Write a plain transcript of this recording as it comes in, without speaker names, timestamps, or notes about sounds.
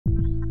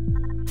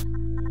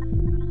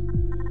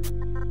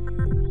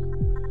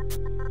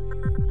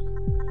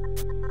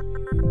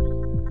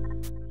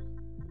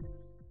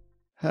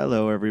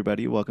Hello,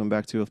 everybody. Welcome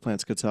back to If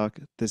Plants Could Talk.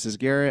 This is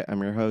Garrett.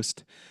 I'm your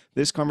host.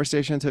 This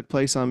conversation took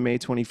place on May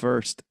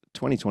 21st,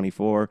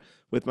 2024,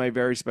 with my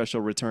very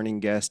special returning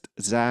guest,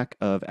 Zak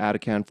of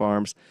Atacan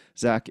Farms.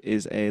 Zak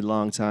is a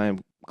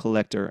longtime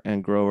collector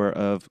and grower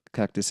of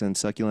cactus and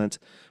succulents,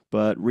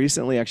 but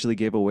recently actually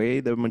gave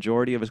away the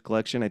majority of his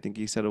collection. I think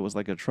he said it was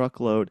like a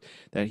truckload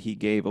that he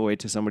gave away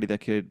to somebody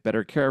that could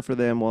better care for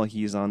them while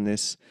he's on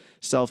this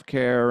self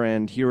care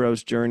and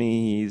hero's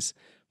journey. He's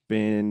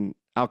been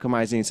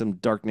alchemizing some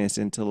darkness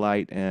into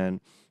light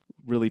and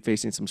really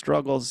facing some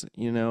struggles,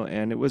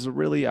 and it was a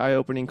really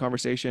eye-opening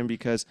conversation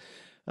because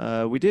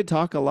we did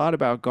talk a lot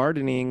about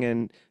gardening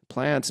and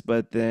plants,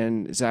 but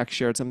then Zak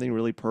shared something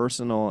really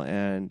personal,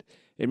 and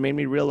it made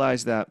me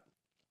realize that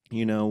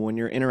when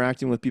you're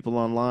interacting with people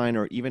online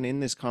or even in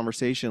this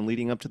conversation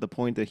leading up to the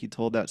point that he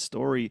told that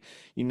story,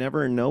 you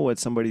never know what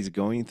somebody's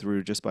going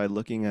through just by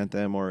looking at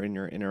them or in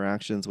your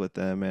interactions with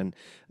them. And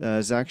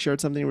Zak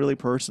shared something really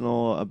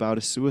personal about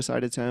a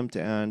suicide attempt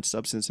and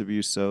substance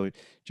abuse. So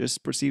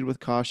just proceed with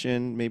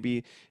caution.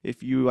 Maybe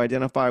if you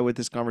identify with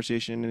this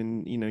conversation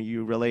and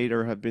you relate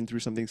or have been through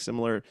something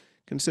similar,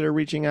 consider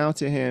reaching out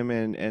to him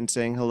and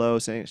saying hello,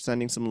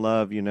 sending some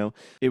love.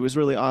 It was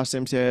really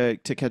awesome to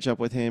catch up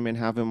with him and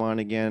have him on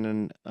again,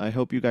 and I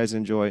hope you guys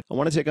enjoy. I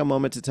want to take a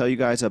moment to tell you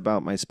guys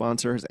about my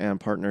sponsors and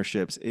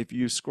partnerships. If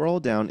you scroll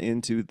down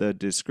into the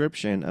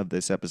description of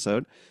this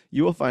episode,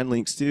 you will find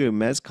links to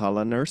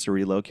Mezcala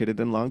Nursery located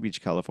in Long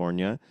Beach,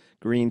 California,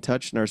 Green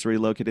Touch Nursery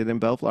located in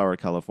Bellflower,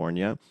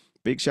 California.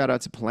 Big shout out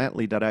to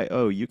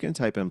Plantly.io. You can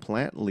type in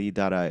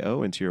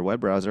Plantly.io into your web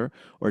browser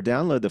or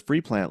download the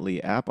free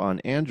Plantly app on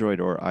Android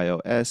or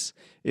iOS.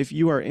 If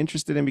you are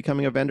interested in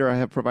becoming a vendor, I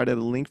have provided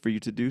a link for you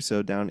to do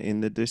so down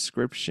in the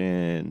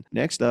description.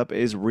 Next up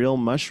is Real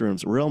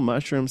Mushrooms. Real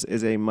Mushrooms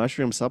is a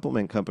mushroom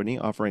supplement company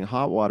offering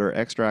hot water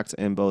extracts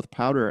in both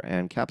powder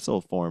and capsule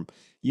form.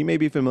 You may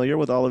be familiar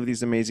with all of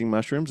these amazing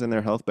mushrooms and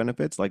their health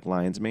benefits like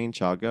lion's mane,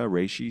 chaga,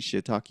 reishi,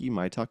 shiitake,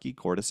 maitake,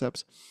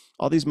 cordyceps.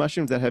 All these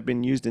mushrooms that have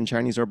been used in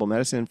Chinese herbal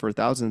medicine for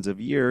thousands of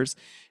years.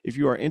 If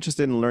you are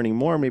interested in learning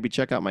more, maybe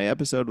check out my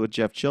episode with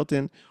Jeff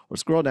Chilton or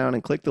scroll down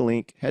and click the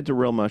link, head to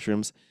Real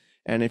Mushrooms.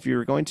 And if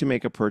you're going to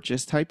make a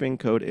purchase, type in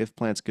code If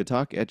Plants Could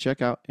Talk at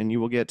checkout and you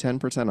will get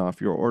 10% off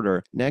your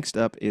order. Next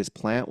up is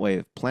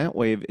PlantWave.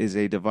 PlantWave is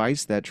a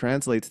device that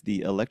translates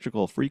the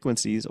electrical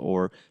frequencies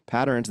or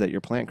patterns that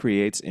your plant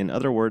creates. In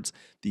other words,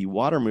 the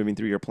water moving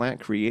through your plant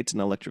creates an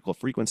electrical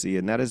frequency,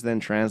 and that is then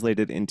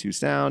translated into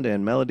sound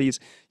and melodies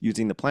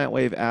using the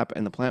PlantWave app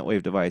and the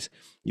PlantWave device.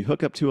 You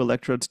hook up two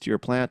electrodes to your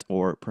plant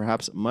or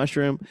perhaps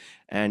mushroom,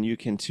 and you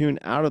can tune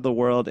out of the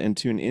world and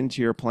tune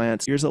into your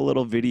plants. Here's a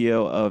little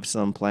video of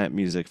some plant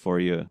music for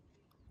you.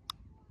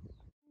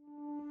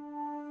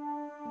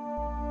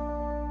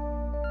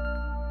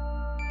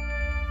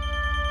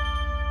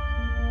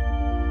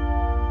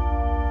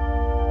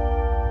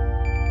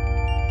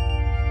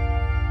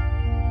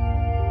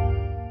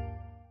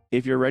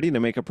 If you're ready to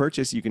make a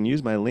purchase, you can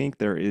use my link.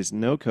 There is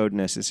no code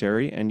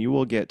necessary, and you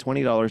will get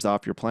 $20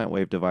 off your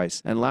PlantWave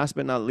device. And last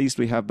but not least,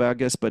 we have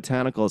Bagus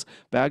Botanicals.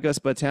 Bagus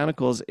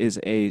Botanicals is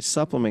a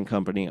supplement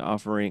company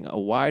offering a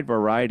wide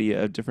variety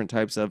of different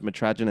types of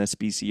Metragenous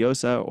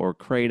speciosa or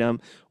kratom.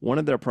 One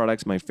of their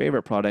products, my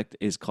favorite product,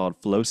 is called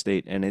Flow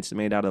State, and it's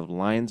made out of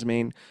lion's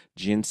mane,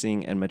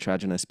 ginseng, and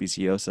Metragenous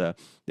speciosa.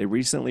 They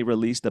recently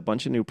released a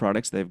bunch of new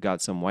products. They've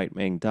got some white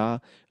Mang Da,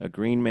 a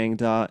green Mang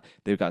Da.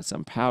 They've got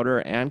some powder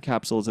and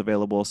capsules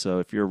available. So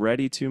if you're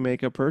ready to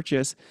make a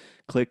purchase,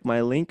 click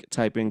my link,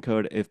 type in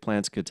code If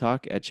Plants Could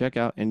Talk at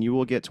checkout, and you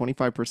will get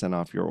 25%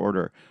 off your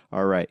order.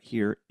 All right,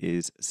 here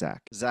is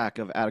Zak. Zak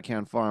of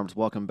Atacan Farms,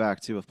 welcome back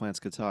to If Plants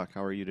Could Talk.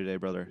 How are you today,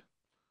 brother?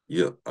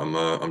 Yeah,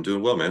 I'm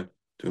doing well, man.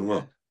 Doing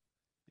well.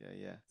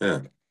 Yeah. Yeah,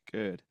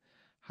 Good.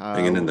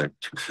 hanging in How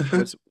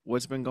there.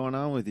 what's been going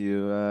on with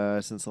you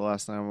since the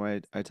last time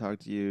I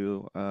talked to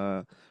you?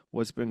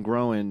 What's been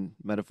growing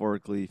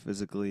metaphorically,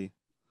 physically,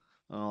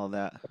 and all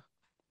that?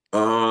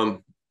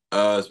 Um,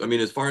 I mean,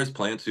 as far as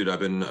plant suit, I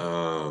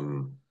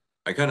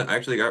kind of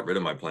actually got rid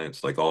of my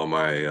plants, like all of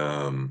my,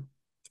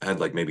 I had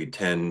like maybe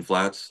 10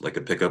 flats, like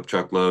a pickup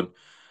truck load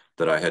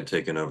that I had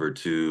taken over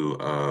to,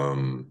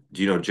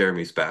 do you know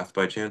Jeremy Spath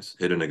by chance?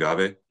 Hidden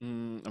Agave?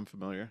 I'm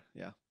familiar.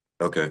 Yeah.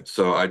 Okay,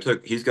 so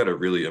he's got a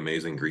really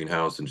amazing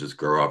greenhouse and just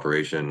grow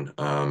operation,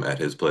 at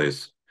his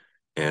place.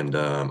 And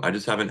I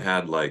just haven't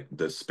had like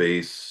the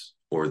space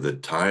or the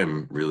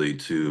time really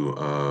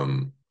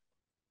to,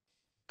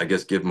 I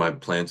guess, give my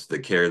plants the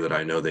care that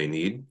I know they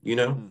need, you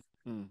know?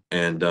 Mm-hmm.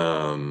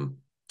 And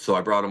so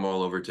I brought them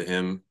all over to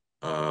him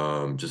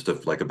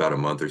like about a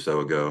month or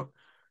so ago.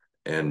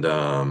 And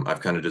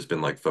I've kind of just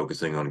been like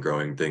focusing on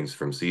growing things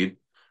from seed.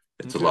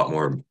 It's a Okay. lot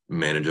more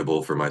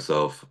manageable for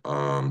myself,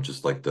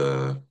 just like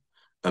the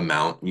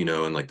amount,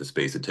 and like the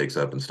space it takes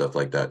up and stuff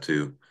like that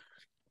too.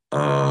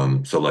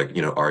 So like,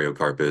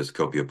 Ariocarpus,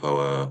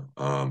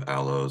 Copiapoa,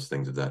 aloes,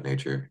 things of that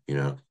nature.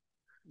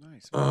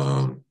 Nice.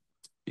 Um,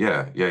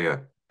 yeah.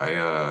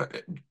 I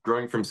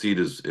growing from seed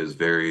is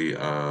very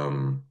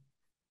I'm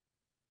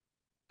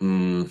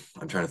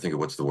trying to think of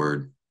what's the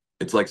word.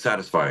 it's like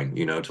satisfying,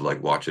 to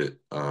like watch it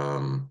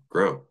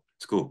grow.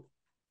 It's cool.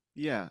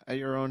 Yeah, at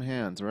your own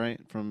hands, right?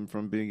 From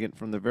being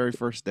from the very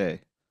first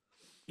day.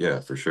 Yeah,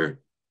 for sure.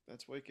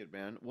 That's wicked,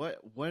 man. What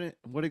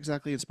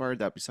exactly inspired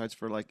that besides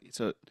for like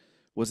so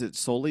was it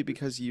solely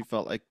because you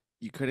felt like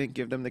you couldn't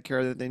give them the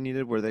care that they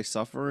needed? Were they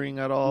suffering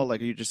at all?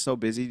 Like are you just so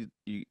busy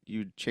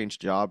you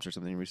changed jobs or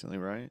something recently,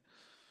 right?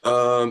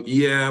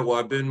 Yeah, well,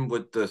 I've been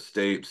with the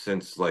state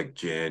since like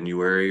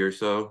January or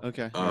so.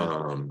 Okay, yeah.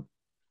 Um,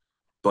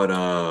 but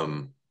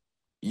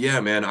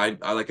yeah, man, I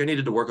like I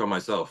needed to work on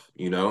myself,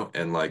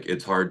 and like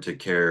it's hard to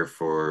care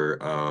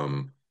for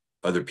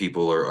other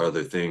people or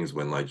other things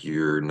when like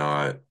you're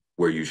not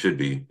where you should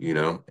be,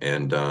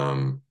 and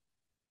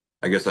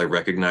I guess I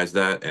recognized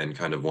that and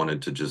kind of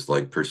wanted to just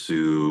like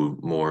pursue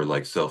more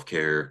like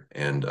self-care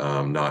and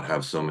not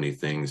have so many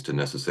things to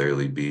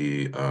necessarily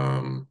be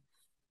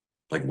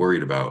like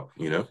worried about.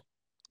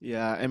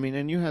 Yeah, I mean,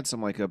 and you had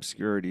some like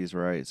obscurities,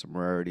 right? Some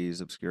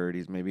rarities,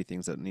 obscurities, maybe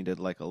things that needed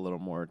like a little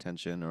more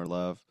attention or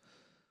love.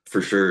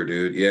 For sure,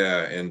 dude.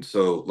 Yeah. And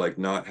so like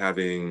not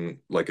having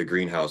like a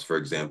greenhouse, for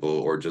example,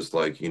 or just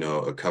like,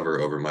 a cover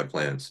over my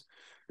plants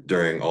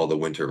during all the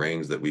winter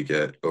rains that we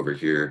get over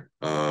here.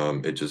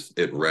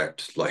 It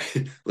wrecked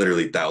like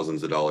literally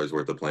thousands of dollars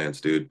worth of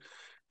plants, dude.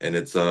 And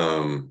it's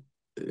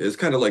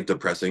kind of like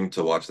depressing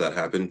to watch that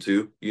happen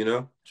too.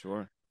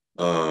 Sure.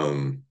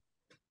 Um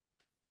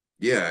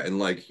yeah, and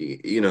like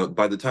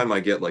by the time I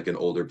get like an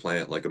older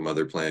plant, like a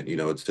mother plant,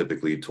 it's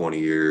typically 20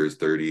 years,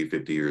 30,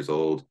 50 years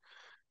old.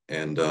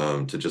 And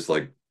to just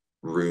like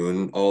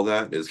ruin all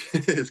that is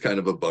is kind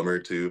of a bummer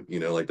too,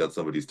 like that's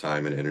somebody's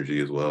time and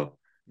energy as well.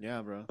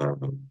 Yeah, bro.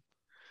 Um,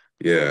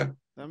 yeah.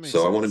 That makes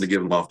So I wanted to sense.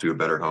 give them off to a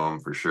better home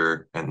for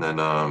sure. And then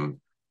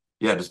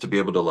yeah, just to be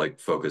able to like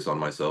focus on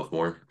myself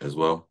more as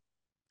well.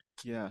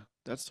 Yeah,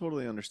 that's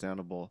totally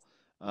understandable.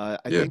 I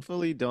Yeah.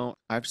 thankfully don't.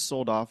 I've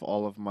sold off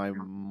all of my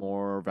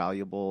more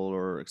valuable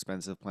or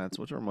expensive plants,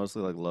 which are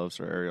mostly like loaves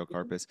or aerial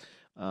carpets.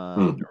 There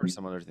were Hmm.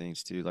 some other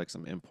things too, like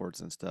some imports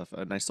and stuff.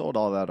 And I sold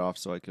all that off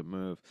so I could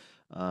move.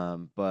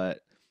 But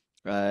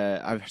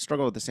I've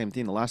struggled with the same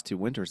thing. The last 2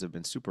 winters have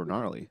been super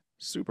gnarly,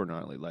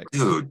 like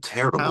Dude,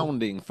 terrible.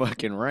 pounding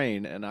fucking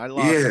rain, and I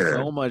lost Yeah.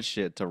 so much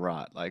shit to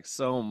rot, like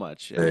so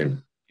much shit,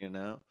 Same. you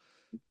know?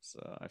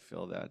 So I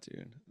feel that,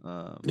 dude.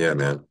 Yeah,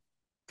 man.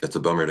 It's a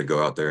bummer to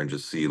go out there and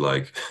just see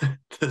like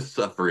the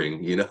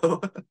suffering.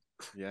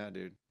 Yeah,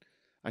 dude.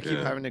 I keep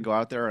Yeah. having to go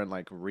out there and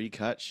like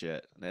recut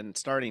shit. And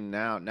starting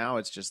now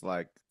it's just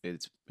like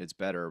it's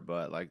better,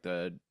 but like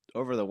the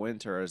over the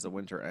winter as the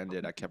winter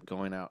ended, I kept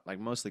going out like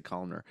mostly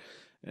columnar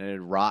and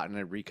it'd rot and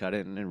I'd recut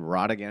it and then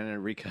rot again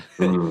and recut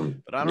it.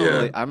 Mm, But I don't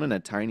really yeah. I'm in a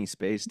tiny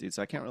space, dude,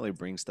 so I can't really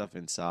bring stuff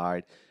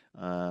inside.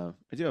 I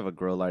do have a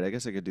grow light. I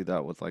guess I could do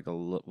that with like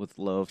with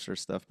loaves or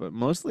stuff, but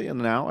mostly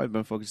now I've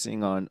been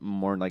focusing on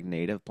more like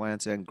native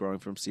plants and growing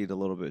from seed a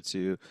little bit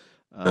too.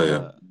 Oh yeah.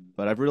 Uh,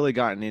 but I've really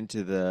gotten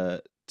into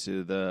the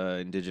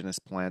indigenous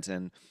plants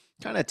and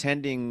kind of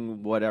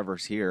tending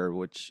whatever's here,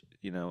 which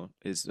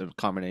is a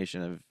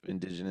combination of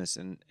indigenous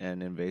and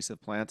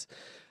invasive plants.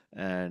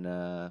 And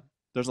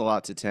there's a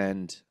lot to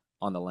tend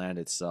on the land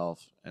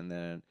itself, and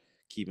then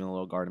keeping a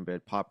little garden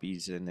bed,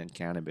 poppies, and then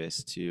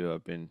cannabis too.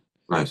 I've been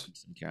Nice. keeping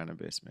some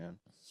cannabis, man.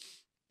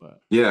 But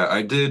Yeah,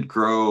 I did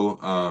grow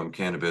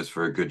cannabis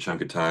for a good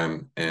chunk of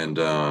time, and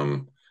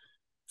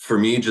for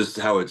me, just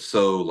how it's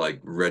so like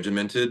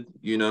regimented,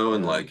 and yeah,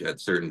 like at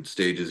certain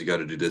stages you got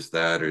to do this,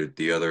 that, or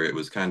the other. It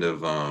was kind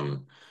of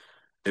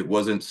it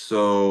wasn't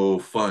so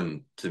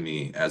fun to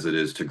me as it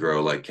is to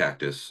grow like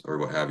cactus or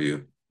what have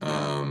you.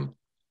 yeah,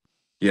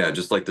 Yeah,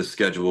 just like the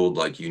scheduled,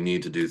 like you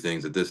need to do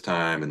things at this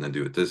time and then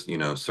do it this,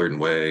 certain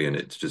way, and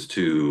it's just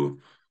too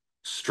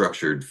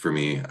structured for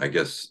me. I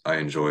guess I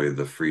enjoy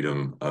the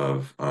freedom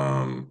of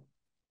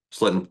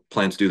just letting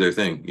plants do their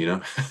thing.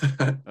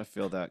 I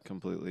feel that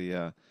completely.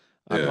 Yeah.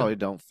 I Yeah. probably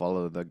don't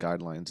follow the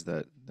guidelines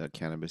that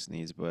cannabis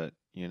needs, but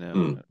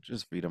Mm.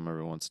 just feed them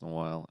every once in a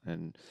while.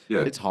 And Yeah.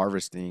 it's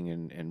harvesting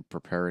and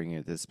preparing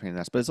it that's a pain in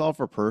the ass. But it's all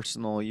for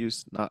personal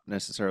use, not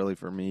necessarily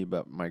for me.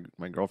 But my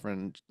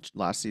girlfriend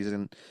last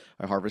season,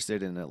 I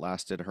harvested and it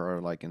lasted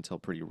her like until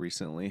pretty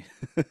recently.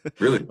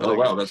 Really? Oh Like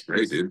wow, that's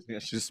great, dude. yeah,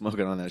 she's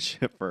smoking on that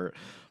shit for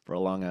a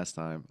long ass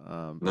time. But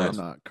I'm Nice.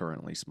 not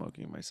currently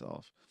smoking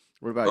myself.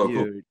 What about Oh, cool.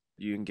 you?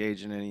 Do you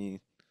engage in anything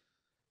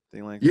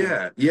like that?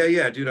 Yeah, yeah,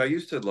 yeah, dude. I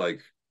used to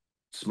like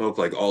smoke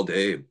like all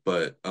day,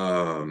 but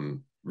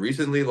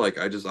recently like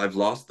I've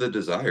lost the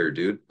desire,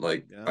 dude.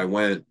 Like Yeah. I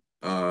went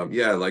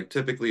yeah, like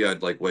typically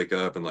I'd like wake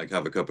up and like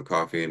have a cup of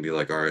coffee and be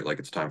like, all right, like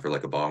it's time for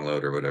like a bong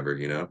load or whatever.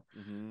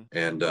 Hmm.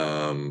 And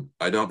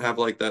I don't have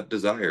like that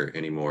desire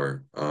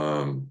anymore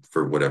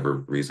for whatever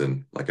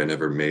reason. Like I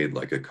never made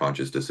like a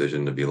conscious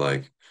decision to be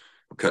like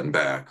cutting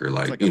back or It's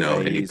like, like a phase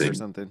or anything.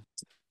 something.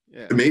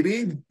 Yeah.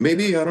 Maybe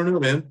Yeah. I don't know,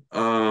 man.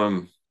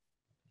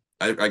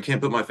 I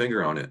can't put my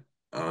finger on it.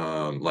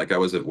 Like I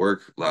was at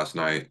work last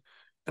night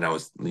and I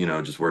was,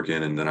 just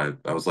working and then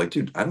I was like,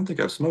 dude, I don't think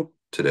I've smoked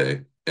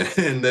today.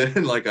 And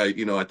then like I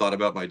thought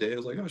about my day. I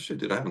was like, oh shit,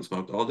 dude, I haven't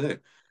smoked all day.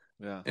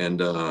 Yeah.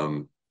 And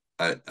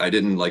I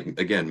didn't like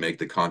again make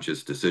the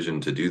conscious decision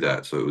to do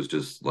that. So it was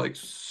just like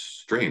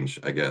strange,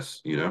 I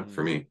guess, Hmm.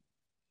 for me.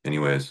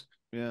 Anyways.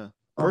 Yeah.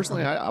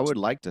 Personally, Um, I would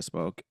like to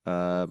smoke.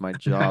 My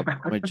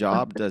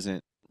job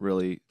doesn't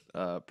really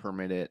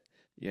permit it.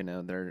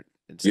 There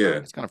yeah.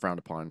 it's kind of frowned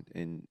upon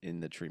in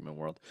the treatment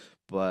world.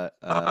 But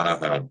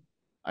Uh,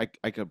 I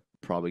could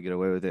probably get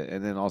away with it.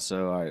 And then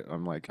also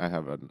I'm like I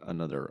have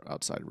another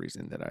outside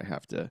reason that I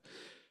have to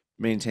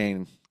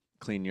maintain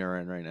clean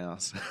urine right now.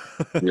 So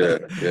yeah,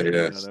 yeah, you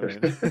yeah. know what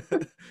I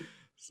mean?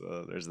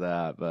 So there's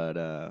that. But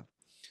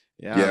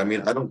yeah, Yeah, I mean,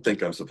 man. I don't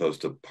think I'm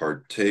supposed to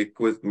partake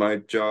with my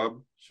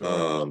job.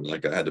 Sure.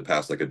 Like I had to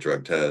pass like a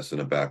drug test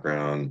and a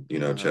background,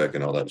 Uh-huh. check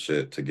and all that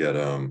shit to get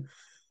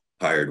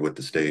hired with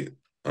the state.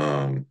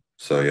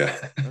 So yeah.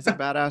 That's a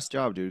badass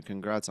job, dude.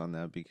 Congrats on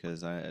that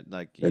because I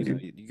like Thank you.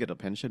 you get a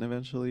pension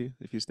eventually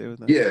if you stay with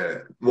them.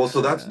 Yeah. Well,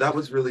 so Yeah. that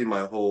was really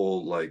my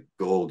whole like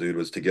goal, dude,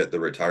 was to get the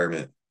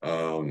retirement.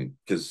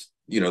 Because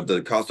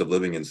the cost of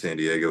living in San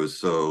Diego is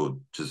so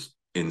just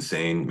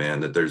insane, man,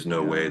 that there's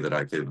no way Yeah. that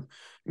I could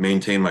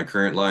maintain my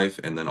current life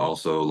and then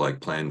also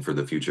like plan for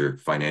the future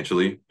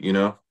financially.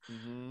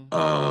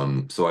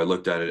 Mm-hmm. So I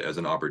looked at it as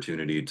an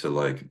opportunity to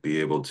like be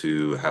able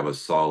to have a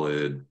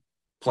solid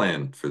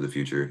plan for the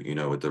future,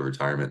 with the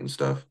retirement and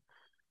stuff.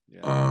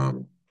 Yeah.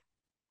 Um,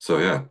 so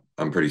yeah,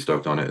 I'm pretty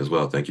stoked on it as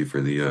well. Thank you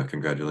for the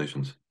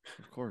congratulations.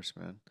 Of course,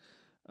 man.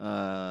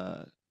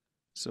 Uh,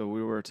 so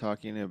we were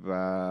talking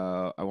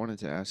about. I wanted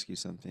to ask you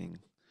something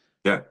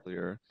Yeah.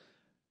 earlier.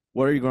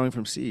 What are you growing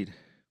from seed?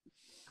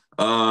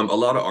 A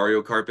lot of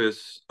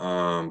Ariocarpus,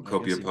 I guess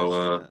you mentioned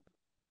Copiapoa, that.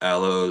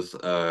 Aloes,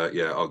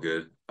 yeah, all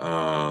good.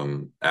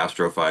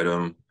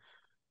 Astrophytum.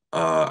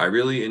 I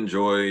really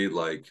enjoy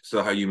like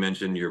so how you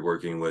mentioned you're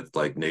working with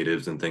like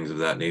natives and things of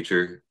that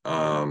nature.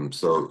 Mm-hmm.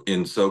 So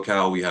in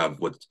SoCal we have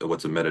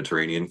what's a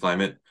Mediterranean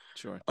climate.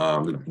 Sure.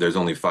 There's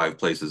only 5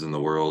 places in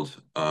the world,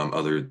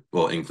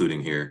 well,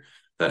 including here,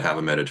 that have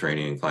a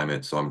Mediterranean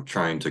climate. So I'm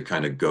trying to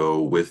kind of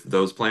go with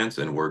those plants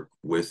and work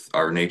with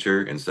our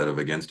nature instead of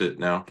against it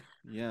now.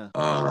 Yeah.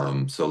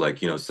 So like,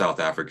 South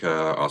Africa,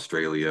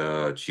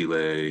 Australia,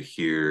 Chile,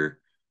 here,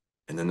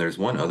 and then there's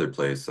one other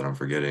place that I'm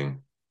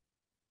forgetting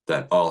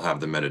that all have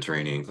the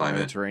Mediterranean The climate.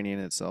 Mediterranean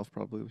itself,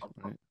 probably,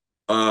 right?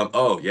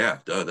 Oh yeah,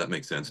 duh, that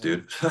makes sense, Yeah.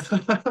 dude.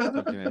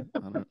 Okay, man. I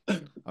don't. I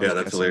Yeah, was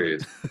that's guessing.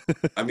 hilarious.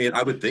 I mean,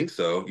 I would think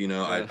so,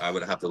 Yeah. I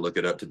would have to look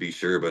it up to be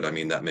sure, but I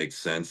mean that makes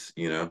sense.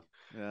 Yeah.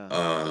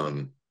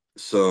 Um,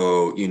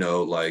 so,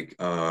 like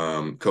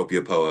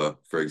Copiapoa,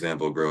 for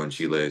example, grow in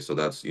Chile, so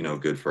that's,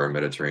 good for our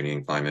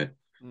Mediterranean climate.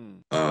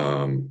 Hmm.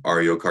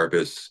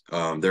 Ariocarpus,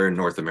 they're in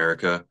North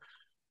America,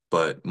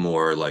 but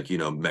more like,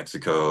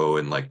 Mexico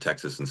and like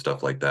Texas and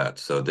stuff like that.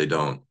 So they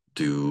don't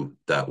do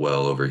that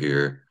well over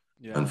here,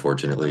 Yeah.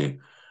 unfortunately.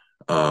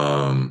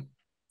 Um,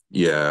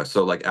 yeah,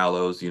 so like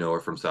aloes, are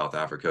from South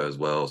Africa as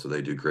well, so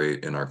they do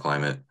great in our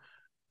climate.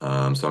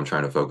 So I'm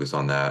trying to focus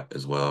on that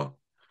as well.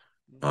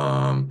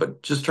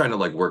 But just trying to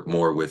like work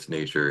more with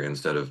nature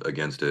instead of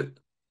against it,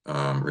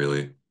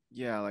 really.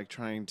 Yeah, like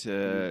trying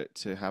to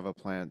have a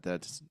plant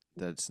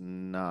that's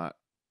not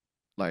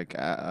like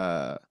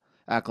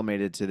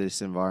acclimated to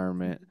this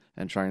environment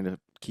and trying to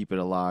keep it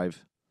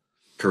alive.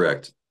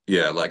 Correct.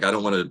 Yeah, like I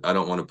don't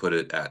want to put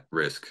it at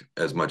risk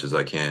as much as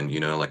I can,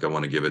 like I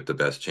want to give it the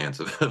best chance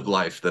of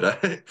life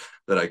that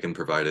I can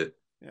provide it.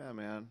 Yeah,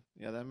 man.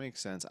 Yeah, that makes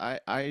sense.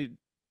 I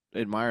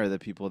admire the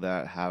people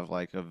that have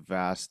like a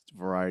vast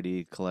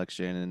variety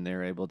collection and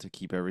they're able to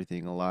keep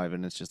everything alive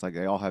and it's just like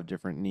they all have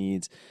different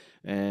needs.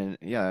 And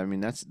yeah, I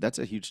mean that's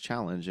a huge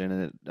challenge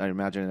and I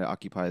imagine it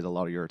occupies a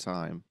lot of your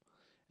time.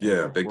 And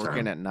Yeah, big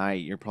working time. at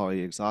night, you're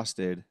probably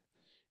exhausted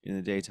in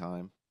the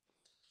daytime.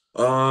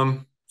 Yeah.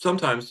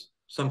 Sometimes.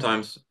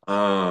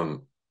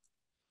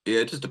 Yeah,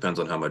 it just depends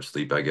on how much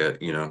sleep I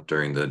get,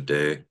 during the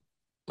day.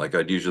 Like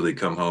I'd usually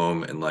come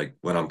home and like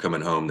when I'm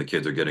coming home, the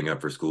kids are getting up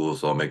for school,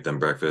 so I'll make them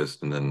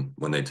breakfast and then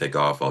when they take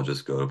off, I'll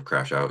just go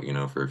crash out,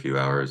 for a few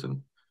hours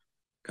and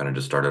kind of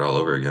just start it all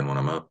over again when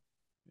I'm up.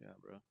 Yeah,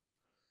 bro.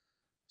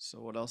 So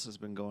what else has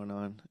been going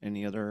on?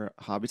 Any other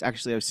hobbies?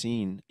 Actually, I've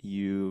seen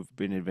you've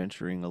been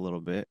adventuring a little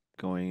bit,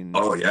 going,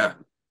 Oh yeah.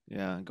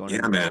 yeah, going in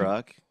Yeah, the man.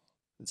 truck.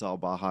 It's all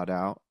baha'd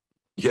out,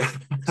 Yeah.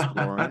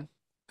 exploring.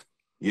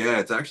 Yeah,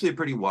 it's actually a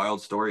pretty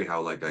wild story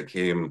how like I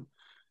came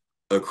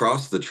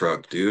across the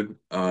truck, dude.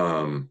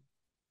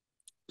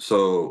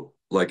 So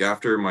like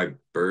after my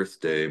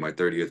birthday, my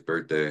 30th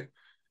birthday,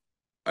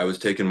 I was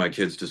taking my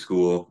kids to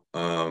school,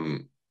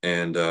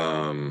 and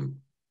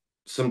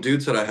some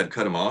dude said I had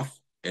cut him off,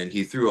 and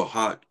he threw a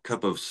hot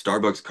cup of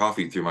Starbucks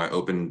coffee through my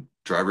open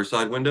driver's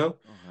side window.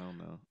 Oh hell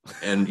no.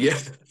 And yeah,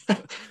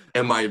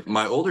 and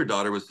my older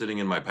daughter was sitting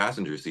in my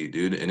passenger seat,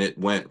 dude, and it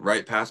went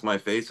right past my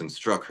face and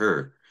struck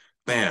her.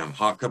 Bam,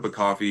 hot cup of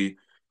coffee,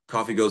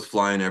 coffee goes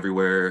flying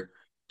everywhere.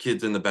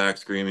 Kids in the back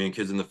screaming,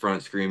 kids in the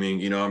front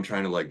screaming. I'm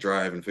trying to like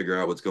drive and figure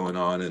out what's going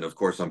on, and of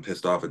course I'm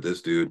pissed off at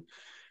this dude.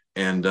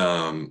 And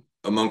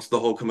amongst the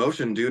whole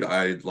commotion, dude,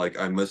 I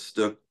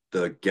mistook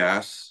the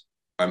gas,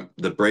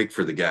 the brake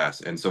for the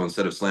gas. And so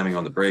instead of slamming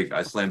on the brake,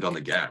 I slammed on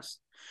the gas.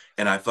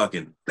 and I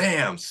fucking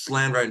bam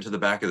slammed right into the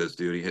back of this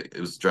dude. It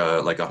was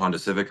like a Honda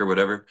Civic or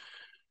whatever,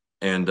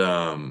 and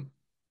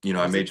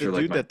I Was it made the sure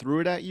like dude my that threw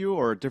it at you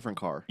or a different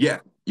car? yeah,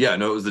 yeah,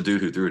 no, it was the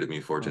dude who threw it at me,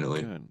 Oh,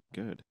 fortunately. good,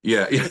 good.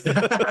 Yeah,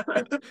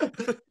 yeah.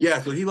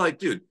 Yeah, so he like,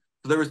 dude,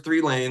 so there was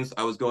three lanes.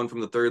 I was going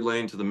from the third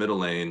lane to the middle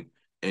lane,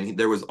 and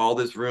there was all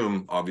this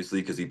room,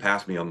 obviously, because he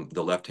passed me on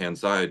the left-hand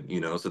side,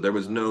 so there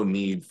was Uh-huh. no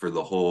need for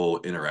the whole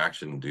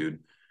interaction, dude.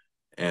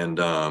 And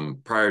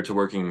prior to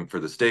working for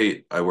the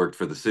state, I worked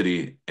for the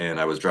city, and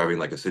I was driving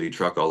like a city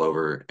truck all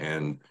over.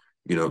 And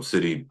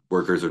city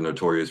workers are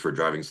notorious for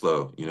driving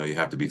slow. You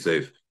have to be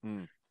safe.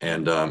 Mm.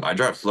 And I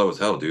drive slow as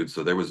hell, dude.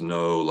 So there was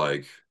no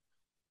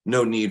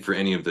need for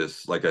any of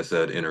this, like I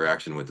said,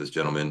 interaction with this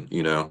gentleman.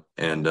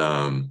 And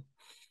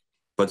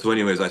but so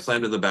anyways, I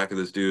slammed in the back of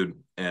this dude,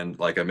 and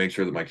like I make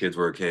sure that my kids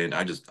were okay, and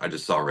I just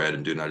saw red,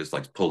 and dude, and I just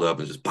like pulled up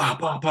and just bah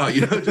bah bah,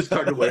 just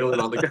started wailing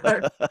on the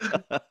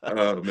guy.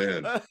 Oh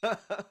man.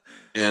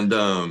 And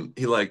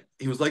he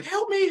was like,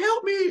 help me.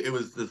 It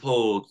was this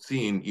whole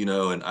scene,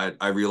 and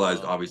I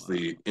realized Oh, wow.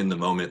 obviously in the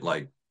moment,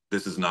 like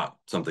this is not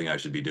something I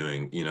should be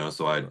doing,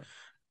 so I Sure.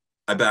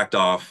 I backed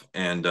off.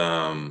 And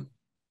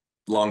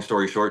long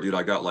story short, dude,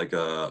 I got like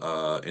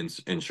a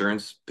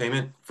insurance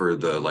payment for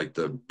the Mm-hmm. like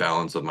the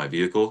balance of my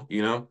vehicle.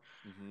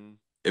 Mm-hmm.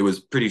 It was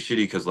pretty shitty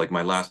because like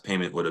my last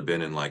payment would have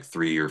been in like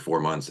 3 or 4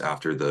 months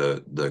after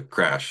the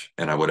crash,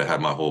 and I would have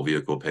had my whole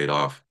vehicle paid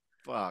off.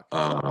 Fuck.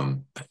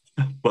 Um,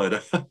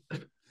 but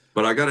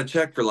but I got a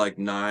check for like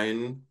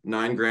nine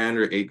grand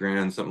or 8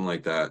 grand, something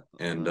like that.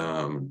 And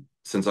Uh-huh.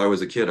 since I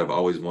was a kid, I've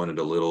always wanted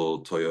a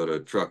little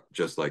Toyota truck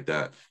just like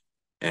that.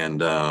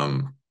 And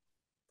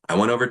I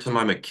went over to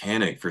my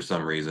mechanic for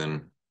some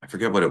reason. I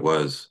forget what it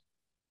was.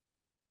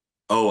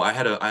 Oh, I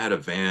had a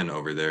van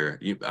over there.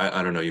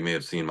 I don't know, you may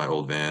have seen my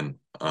old van.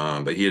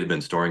 But he had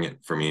been storing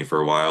it for me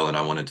for a while, and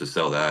I wanted to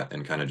sell that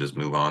and kind of just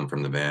move on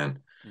from the van.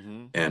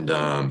 Mm-hmm.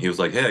 And he was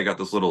like, "Hey, I got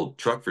this little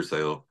truck for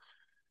sale."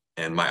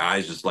 And my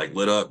eyes just like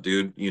lit up,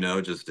 dude.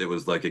 Just it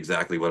was like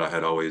exactly what I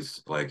had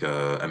always like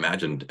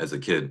imagined as a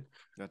kid.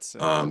 That's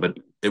sick. But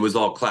it was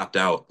all clapped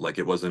out. Like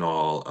it wasn't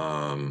all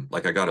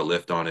like I got a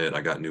lift on it.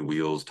 I got new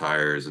wheels,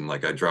 tires, and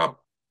like I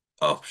dropped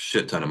a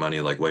shit ton of money,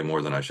 like way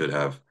more than I should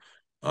have.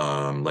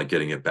 Like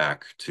getting it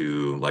back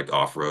to like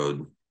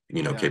off-road,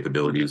 Yeah.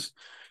 capabilities.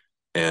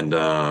 And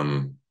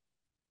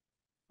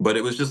but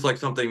it was just like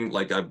something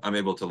like I'm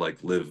able to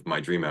like live my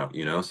dream out.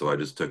 So I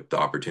just took the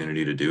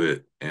opportunity to do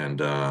it. And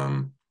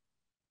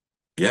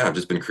yeah, I've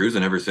just been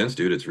cruising ever since,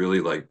 dude. It's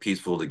really like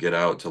peaceful to get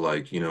out to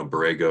like,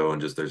 Borrego,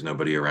 and just there's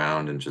nobody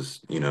around, and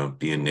just,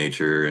 be in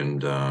nature.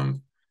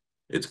 And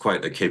it's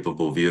quite a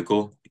capable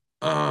vehicle.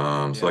 So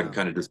I can Yeah.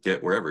 kind of just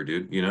get wherever,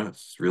 dude.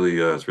 It's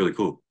really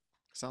cool.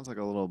 Sounds like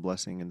a little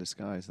blessing in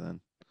disguise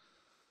then.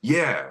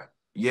 Yeah.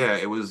 Yeah,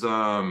 it was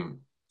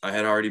I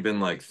had already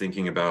been like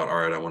thinking about, all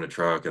right, I want a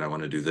truck and I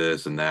want to do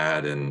this and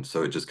that. And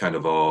so it just kind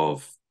of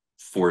all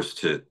forced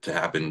to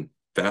happen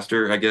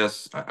faster, I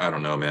guess. I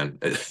don't know, man.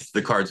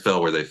 The cards fell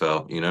where they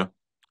fell.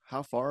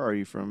 How far are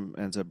you from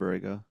Anza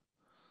Borrego?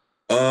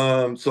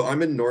 So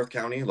I'm in North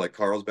County, like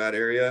Carlsbad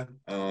area.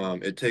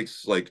 Mm-hmm. It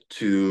takes like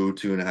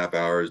 2.5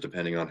 hours,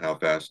 depending on how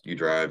fast you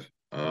drive,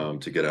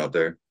 Mm. to get out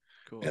there.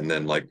 Cool. And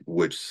then like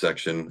which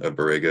section of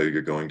Borrego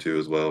you're going to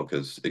as well,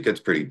 because it gets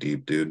pretty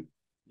deep, dude.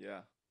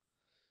 Yeah.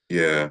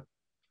 Yeah.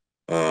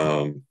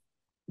 Um,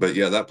 but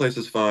yeah, that place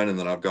is fun. And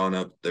then I've gone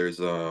up,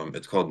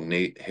 it's called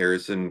Nate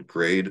Harrison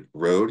Grade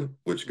Road,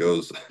 which Mm.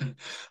 goes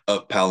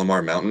up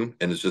Palomar Mountain,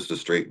 and it's just a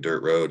straight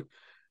dirt road.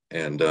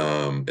 And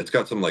it's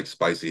got some like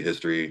spicy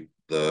history.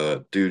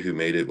 The dude who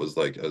made it was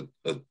like a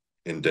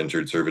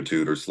indentured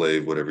servitude or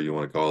slave, whatever you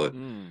want to call it,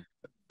 Mm.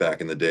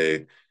 back in the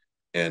day.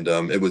 And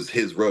it was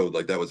his road,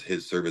 like that was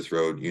his service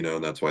road,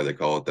 and that's why they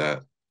call it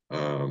that.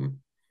 Um,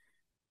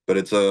 but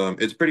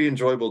it's pretty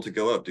enjoyable to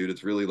go up, dude.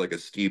 It's really like a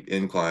steep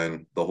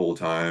incline the whole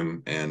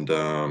time, and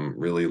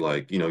really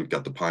like, you've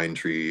got the pine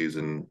trees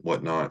and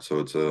whatnot. So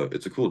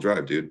it's a cool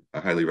drive, dude. I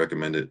highly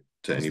recommend it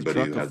to Is the anybody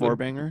who truck a has four a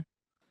banger?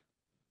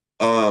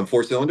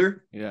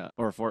 four-cylinder. Yeah.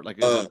 Or four, like,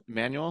 is Uh, it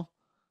manual?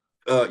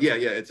 yeah,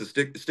 it's a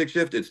stick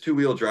shift. It's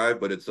two-wheel drive,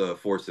 but it's a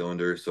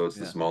four-cylinder, so it's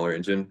the Yeah. smaller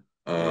engine.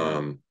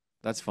 Yeah.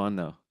 That's fun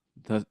though.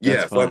 That's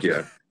Yeah, fuck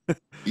fun. yeah.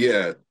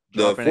 Yeah, the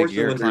Dropping a four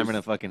gear, climbing a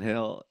cylinders. fucking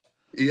hill.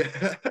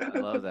 Yeah. I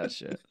love that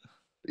shit.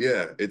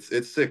 Yeah,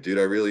 it's sick, dude.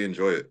 I really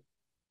enjoy it.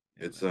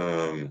 Yeah, It's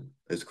man.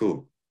 it's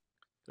cool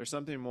There's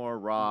something more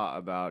raw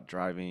about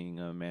driving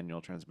a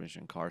manual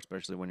transmission car,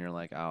 especially when you're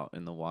like out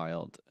in the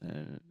wild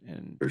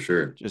and for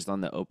sure. just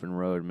on the open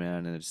road,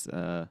 man. And it's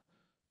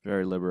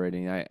very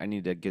liberating. I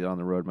need to get on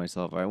the road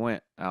myself. I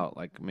went out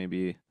like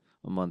maybe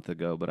a month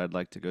ago, but I'd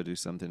like to go do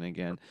something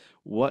again.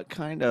 What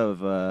kind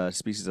of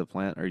species of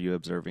plant are you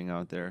observing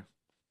out there?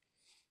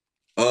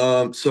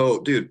 So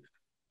dude,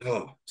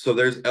 so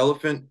there's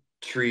Elephant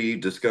Tree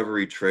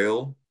Discovery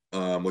Trail,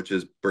 which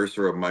is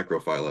Bursera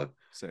microphylla.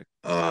 Sick.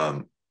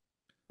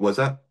 What's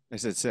that? I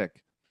said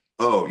sick.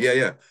 Oh, yeah,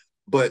 yeah.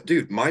 But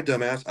dude, my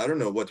dumbass, I don't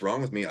know what's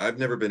wrong with me. I've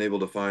never been able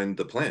to find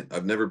the plant.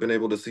 I've never been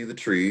able to see the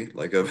tree.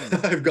 Like I've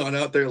Hmm. I've gone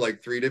out there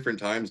like three different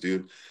times,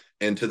 dude.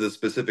 and to the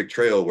specific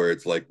trail where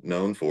it's like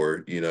known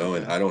for, and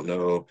Okay. I don't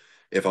know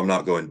if I'm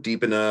not going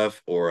deep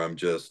enough or I'm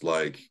just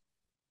like,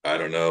 I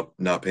don't know,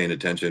 not paying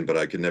attention, but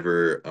I could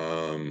never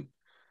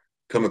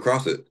come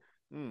across it,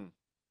 Hmm.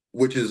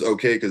 which is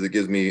okay because it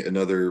gives me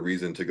another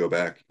reason to go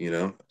back.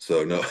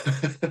 So no,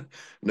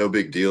 no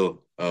big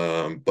deal.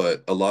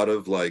 But a lot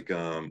of like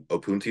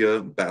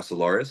Opuntia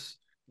basilaris,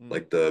 Hmm.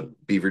 like the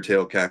beaver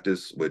tail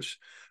cactus, which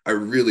I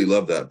really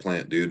love that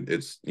plant, dude.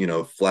 It's,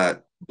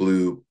 flat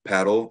blue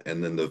paddle,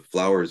 and then the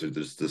flowers are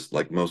just this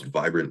like most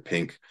vibrant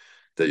pink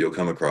that you'll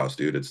come across,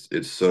 dude.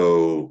 It's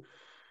so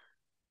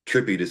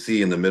trippy to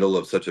see in the middle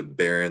of such a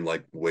barren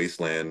like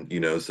wasteland,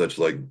 such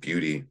like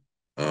beauty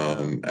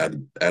Yeah.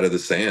 out of the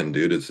sand,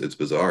 dude. It's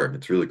bizarre.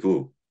 It's really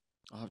cool.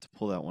 I'll have to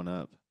pull that one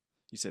up.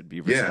 You said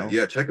beaver Yeah, tail?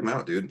 yeah, check them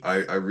out, dude.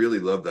 I really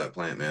love that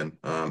plant, man.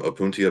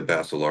 Opuntia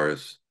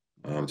basilaris.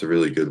 It's a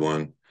really good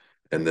one.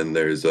 And then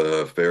there's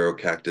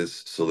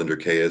Phaerocactus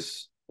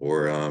cylindricaeus,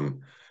 or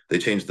they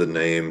changed the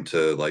name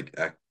to like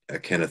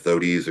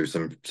Acanthodes or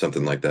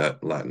something like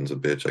that. Latin's a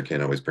bitch. I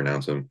can't always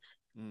pronounce them.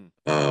 Hmm.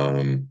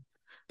 Um,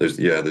 there's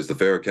the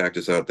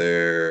Phaerocactus out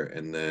there,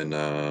 and then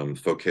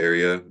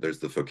Focaria. There's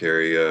the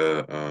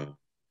Focaria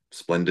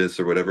splendus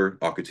or whatever,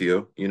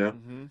 Ocotillo,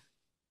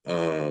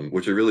 Mm-hmm.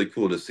 which are really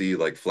cool to see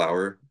like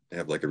flower. They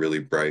have like a really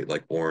bright,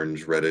 like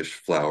orange, reddish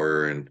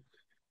flower, and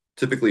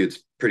typically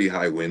it's pretty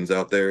high winds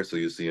out there, so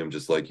you see them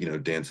just like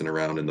dancing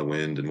around in the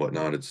wind and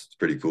whatnot. It's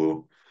pretty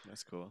cool.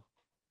 That's cool.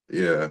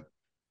 Yeah,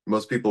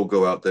 most people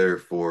go out there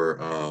for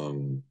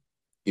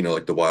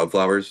like the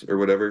wildflowers or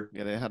whatever.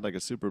 Yeah, they had like a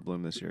super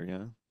bloom this year,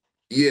 yeah?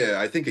 Yeah,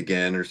 I think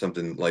again or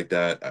something like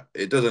that.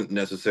 It doesn't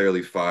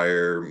necessarily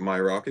fire my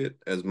rocket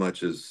as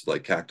much as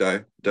like cacti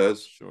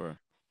does. Sure.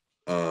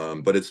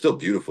 But it's still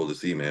beautiful to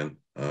see, man.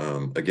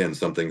 Again,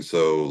 something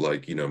so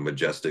like,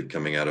 majestic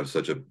coming out of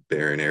such a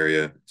barren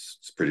area.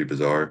 It's pretty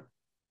bizarre.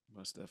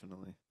 Most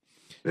definitely.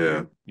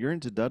 Yeah. You're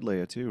into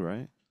Dudleya too,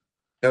 right?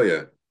 Hell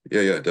yeah.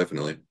 Yeah, yeah,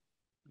 definitely.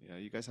 Yeah,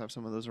 you guys have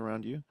some of those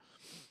around you?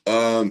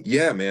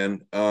 Yeah,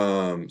 man.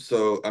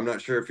 So I'm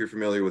not sure if you're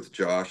familiar with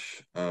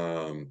Josh.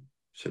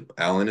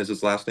 Allen is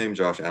his last name,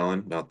 Josh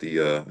Allen, not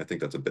the I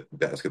think that's a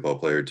basketball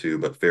player too,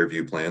 but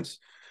Fairview Plants.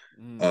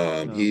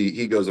 No.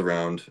 He goes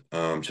around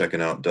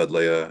checking out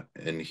Dudleya,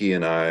 and he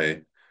and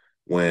I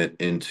went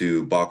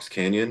into Box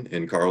Canyon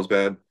in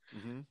Carlsbad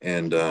Mm-hmm.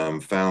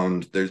 and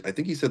found there's I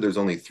think he said there's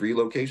only three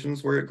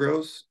locations where it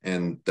grows,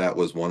 and that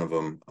was one of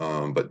them.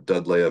 But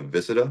Dudleya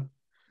viscida,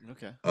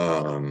 Okay.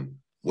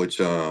 which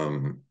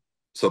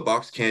so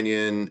Box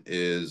Canyon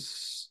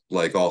is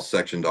like all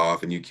sectioned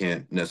off, and you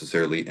can't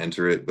necessarily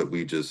enter it, but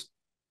we just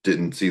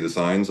didn't see the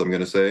signs, I'm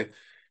gonna say,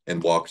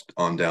 and walked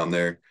on down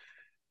there.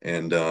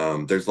 And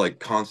there's like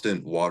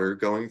constant water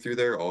going through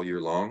there all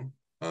year long.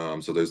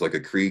 So there's like a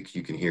creek,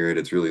 you can hear it.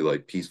 It's really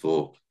like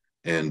peaceful.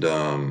 And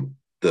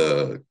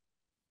the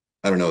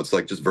I don't know, it's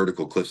like just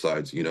vertical cliff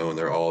sides, and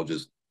they're all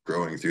just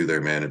growing through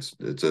there, man.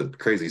 It's a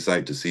crazy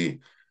sight to see.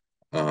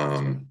 That's right.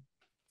 Um,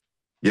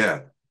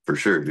 yeah, for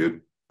sure,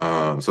 dude.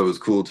 So it was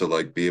cool to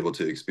like be able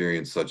to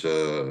experience such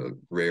a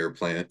rare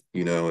plant,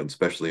 and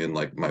especially in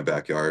like my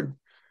backyard.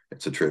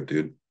 It's a trip,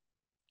 dude.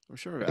 I'm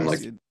sure And I like,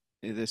 see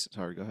this.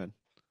 Sorry, go ahead.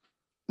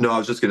 no, I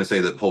was just gonna say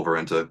that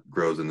pulverenta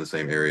grows in the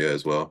same area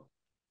as well,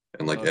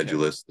 and like Okay.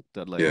 edulous.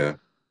 Dudleya. Yeah,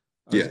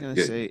 I was yeah, gonna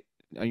yeah. say,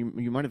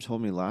 you might have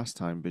told me last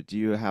time, but do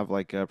you have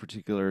like a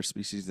particular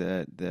species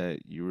that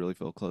you really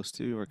feel close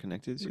to or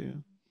connected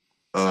to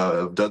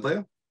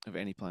Dudley? of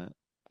any plant?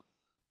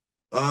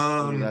 Whether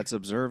Um, that's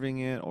observing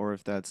it or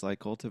if that's like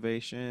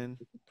cultivation.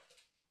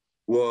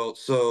 well,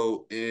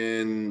 so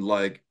in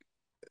like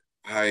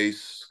high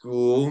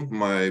school,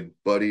 my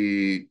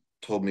buddy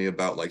told me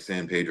about like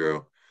San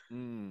Pedro,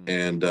 Mm,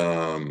 and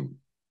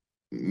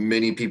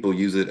many people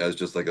use it as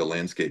just like a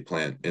landscape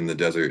plant in the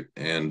desert,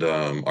 and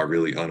are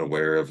really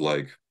unaware of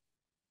like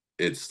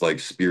its like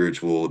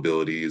spiritual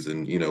abilities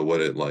and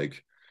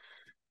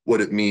what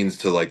it means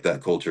to like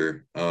that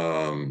culture.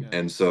 yeah.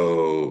 And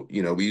so,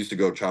 we used to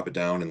go chop it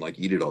down and like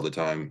eat it all the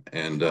time.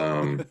 And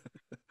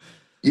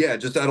yeah,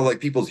 just out of like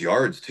people's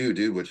yards too,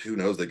 dude, which who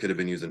knows, they could have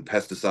been using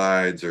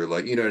pesticides or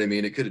like, you know what I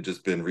mean? It could have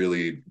just been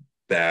really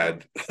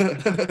bad.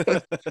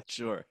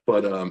 Sure.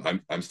 But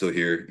I'm still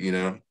here.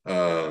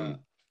 Yeah.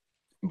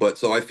 But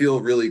so I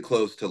feel really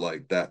close to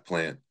like that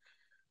plant.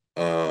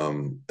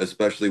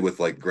 Especially with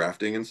like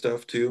grafting and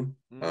stuff too.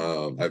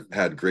 Mm, I've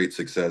had great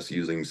success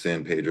using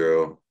San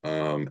Pedro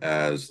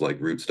as like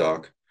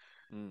rootstock,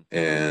 mm,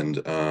 and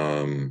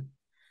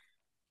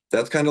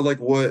that's kind of like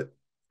what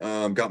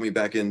got me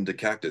back into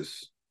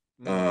cactus.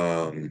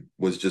 mm.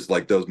 Was just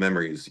like those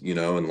memories,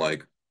 and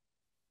like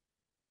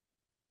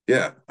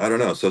yeah, I don't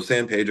know. So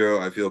San Pedro,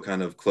 I feel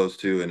kind of close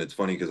to, and it's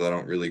funny because I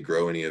don't really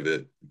grow any of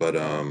it, but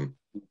Oh,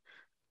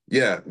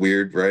 yeah,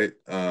 weird, right?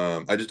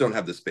 I just don't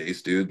have the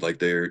space, dude. Like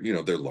they're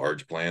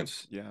large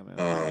plants. yeah, man.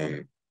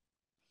 Um,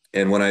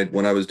 And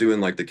when I was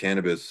doing like the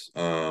cannabis,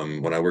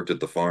 when I worked at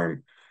the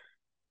farm,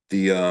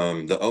 the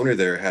owner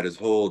there had his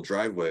whole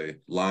driveway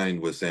lined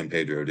with San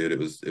Pedro, dude.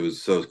 It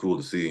was so cool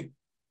to see.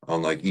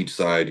 on like each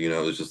side. It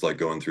was just like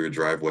going through a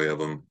driveway of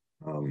them.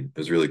 It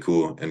was really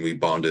cool, and we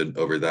bonded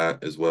over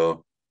that as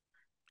well.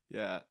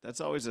 Yeah,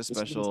 that's always a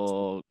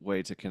special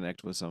way to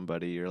connect with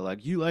somebody. You're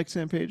like, you like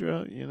San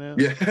Pedro, Yeah,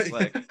 It's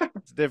like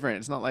it's different.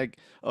 It's not like,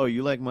 oh,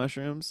 you like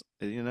mushrooms,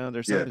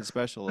 There's yeah, something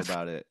special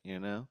about it.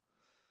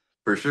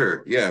 for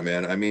sure. Yeah,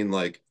 man. I mean,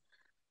 like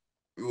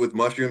with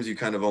mushrooms, you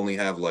kind of only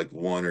have like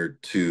one or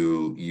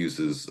two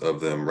uses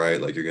of them,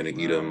 right? Like you're gonna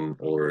eat Right. them,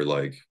 or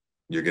like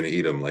you're gonna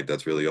eat them. Like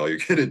that's really all you're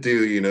gonna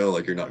do.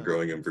 Like you're not Yeah.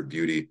 growing them for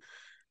beauty.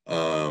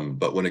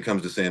 But when it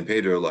comes to San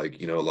Pedro,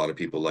 like a lot of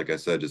people, like I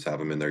said, just have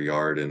them in their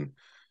yard, and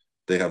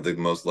they have the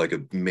most like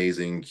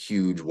amazing,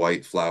 huge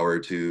white flower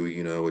too.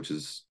 Which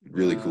is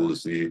really cool Yeah. to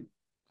see.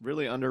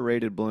 Really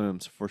underrated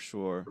blooms for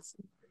sure.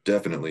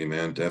 Definitely,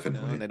 man, And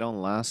definitely. they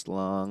don't last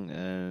long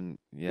and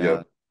yeah,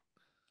 Yep.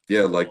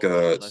 Yeah, like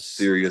little less.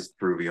 Sirius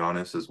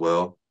Peruvianus as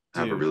well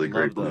have a Dude, really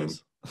great love bloom.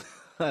 those.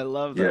 I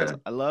love those. Yeah.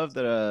 I love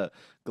the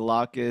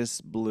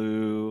glaucous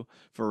blue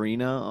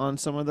farina on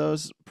some of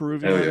those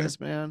Oh yeah. Peruvianas,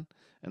 man.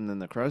 And then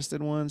the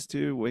crusted ones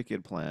too,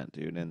 wicked plant,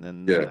 dude. And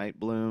then the Yeah. night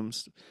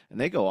blooms, and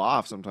they go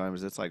off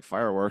sometimes. It's like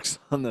fireworks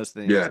on those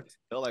things. Yeah.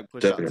 They'll like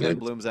push out 10 Definitely.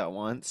 blooms at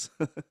once.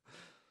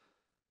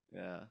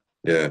 Yeah,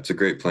 Yeah, it's a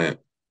great plant.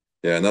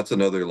 Yeah, and that's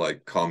another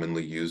like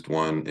commonly used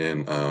one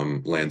in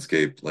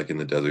landscape, like in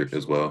the for desert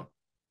as sure. well.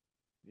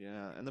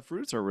 Yeah, and the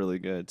fruits are really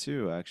good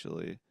too,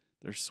 actually.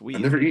 They're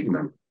I've sweet. never eaten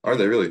them. Are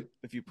they Dude, really?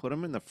 if you put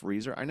them in the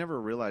freezer, I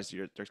never realized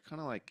they're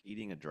kind of like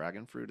eating a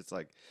dragon fruit. It's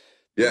like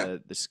Yeah.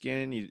 the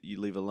skin you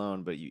leave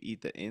alone, but you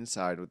eat the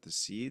inside with the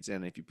seeds.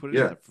 And if you put it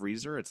in Yeah. the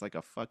freezer, it's like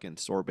a fucking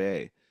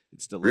sorbet.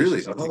 It's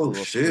Really? delicious. You take a Oh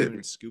little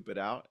spoon, shit. scoop it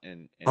out,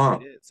 and eat Huh.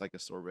 it. It's like a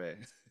sorbet.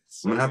 It's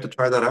I'm so gonna have to good.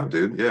 try that out,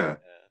 dude. Yeah.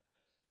 Yeah,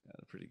 yeah,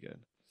 pretty good.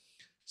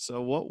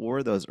 So, what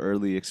were those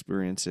early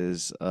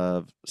experiences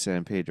of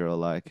San Pedro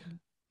like?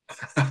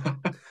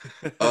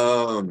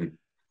 Um,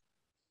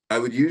 I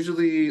would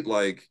usually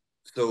like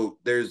so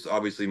there's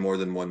obviously more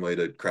than one way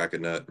to crack a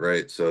nut,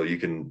 right? So you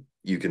can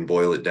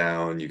boil it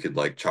down, you could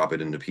like chop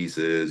it into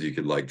pieces, you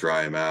could like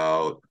dry them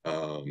out.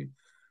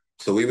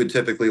 So we would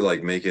typically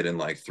like make it in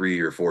like three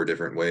or four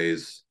different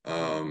ways,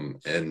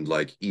 and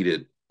like eat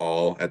it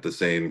all at the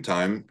same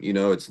time.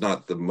 It's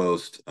not the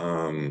most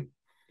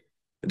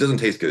it doesn't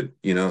taste good,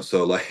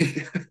 so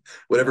like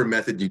whatever Yeah.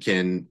 method you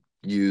can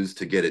use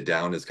to get it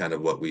down is kind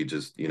of what we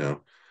just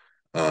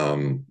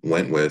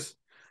went with.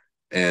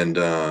 And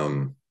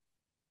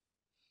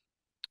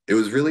it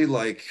was really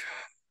like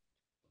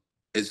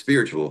it's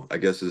spiritual, I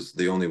guess is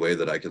the only way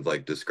that I could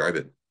like describe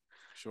it.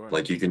 Sure.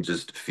 Like you can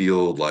just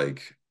feel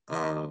like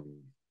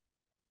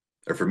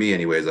or for me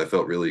anyways, I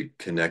felt really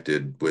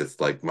connected with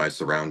like my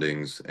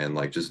surroundings and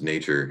like just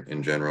nature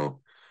in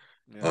general.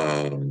 Yeah.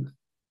 Um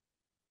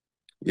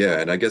yeah,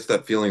 and I guess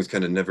that feeling's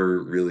kind of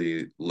never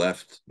really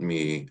left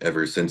me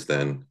ever since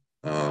then.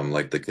 Yeah.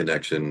 Like the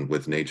connection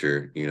with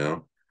nature.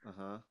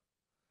 Uh-huh.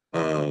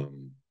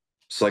 Um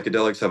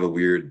Psychedelics have a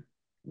weird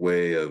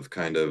way of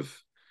kind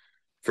of,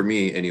 for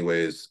me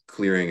anyways,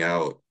 clearing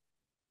out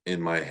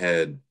in my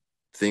head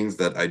things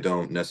that I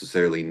don't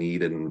necessarily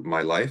need in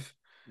my life,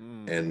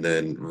 Mm. and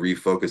then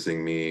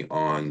refocusing me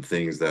on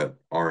things that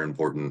are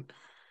important,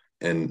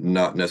 and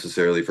not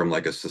necessarily from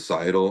like a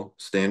societal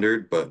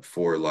standard, but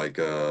for like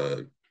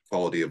a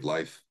quality of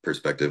life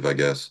perspective, I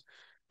guess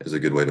is a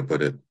good way to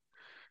put it.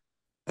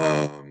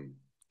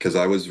 Because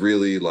I was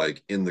really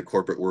like in the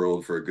corporate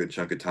world for a good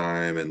chunk of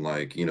time, and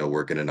like,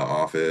 working in an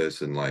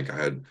office, and like I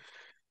had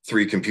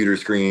three computer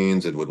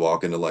screens and would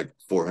walk into like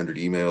 400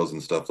 emails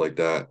and stuff like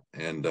that.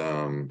 And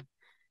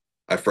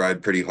I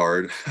fried pretty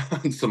hard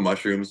on some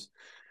mushrooms,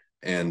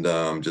 and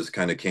just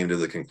kind of came to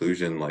the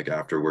conclusion like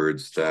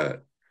afterwards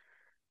that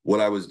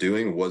what I was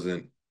doing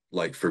wasn't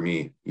like for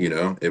me,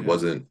 it Yeah.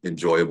 wasn't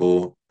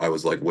enjoyable. I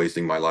was like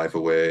wasting my life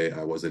away.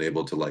 I wasn't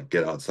able to like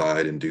get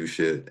outside and do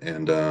shit.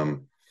 And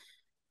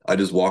I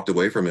just walked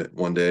away from it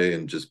one day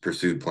and just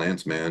pursued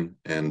plants, man.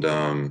 And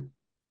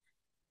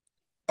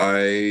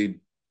I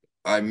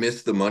I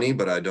miss the money,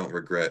 but I don't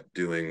regret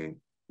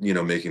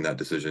making that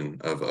decision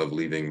of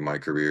leaving my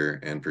career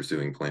and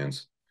pursuing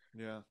plants.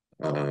 Yeah.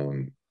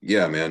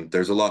 Yeah, man,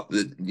 there's a lot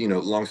that,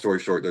 long story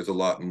short, there's a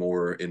lot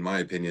more, in my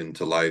opinion,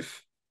 to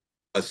life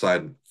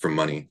aside from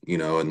money,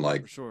 and For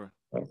like sure.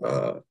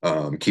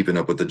 keeping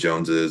up with the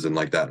Joneses, and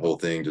like that whole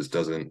thing just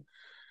doesn't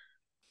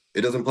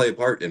play a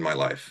part in my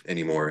life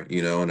anymore,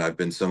 and I've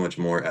been so much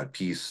more at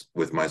peace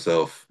with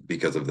myself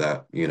because of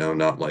that,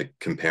 not like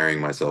comparing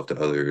myself to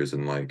others,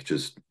 and like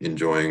just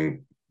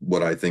enjoying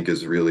what I think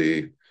is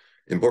really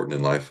important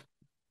in life.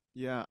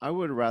 Yeah, I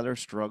would rather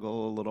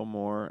struggle a little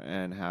more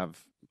and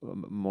have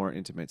more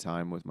intimate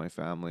time with my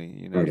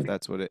family, if Mm.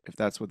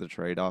 that's what the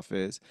trade-off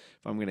is.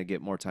 If I'm gonna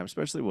get more time,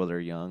 especially while they're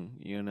young.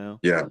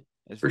 Yeah,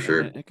 If, for and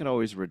sure. it can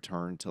always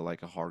return to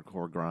like a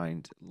hardcore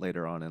grind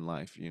later on in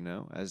life,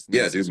 as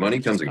Yeah, dude, necessary, money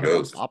which is comes and kind of the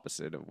goes.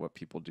 opposite of what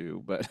people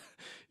do. But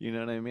you know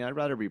what I mean? I'd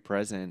rather be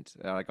present.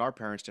 Like our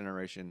parents'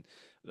 generation,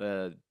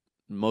 uh,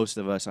 most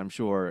of us, I'm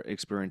sure,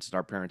 experienced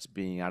our parents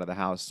being out of the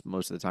house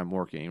most of the time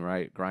working,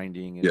 right?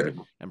 Grinding Yeah.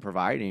 and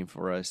providing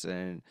for us.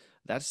 And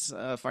that's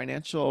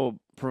financial,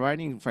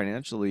 providing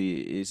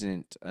financially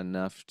isn't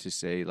enough to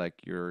say like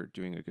you're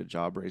doing a good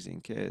job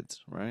raising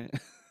kids, right?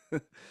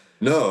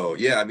 No,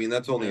 yeah, I mean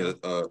that's You only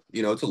know?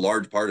 it's a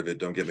large part of it.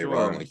 Don't get me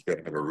wrong. Sure. Like you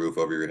gotta have a roof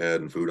over your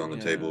head and food on the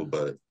table, Yeah.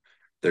 but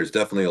there's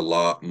definitely a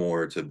lot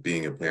more to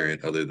being a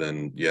parent other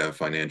than yeah,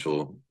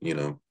 financial,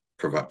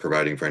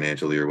 providing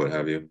financially or what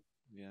have you.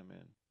 Yeah,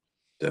 man.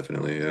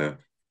 Definitely, yeah.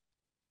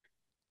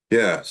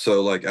 Yeah,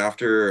 so like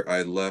after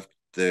I left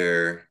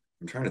there,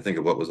 I'm trying to think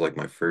of what was like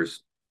my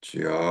first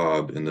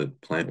job in the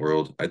plant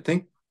world. I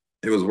think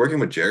it was working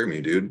with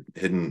Jeremy, dude,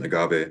 hidden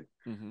agave.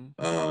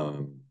 Mm-hmm.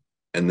 Um,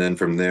 and then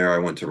from there I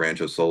went to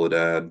Rancho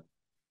Soledad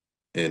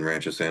in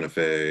Rancho Santa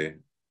Fe,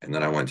 and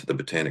then I went to the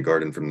Botanic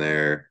Garden from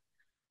there.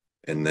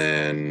 And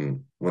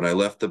then when I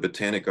left the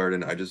Botanic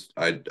Garden,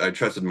 I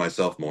trusted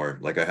myself more.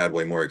 Like I had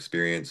way more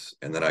experience,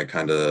 and then I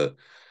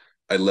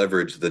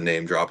leveraged the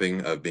name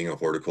dropping of being a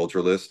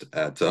horticulturalist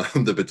at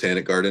the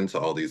Botanic Garden to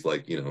all these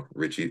like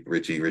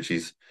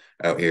Richies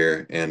out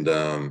here, and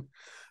I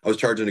was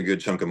charging a good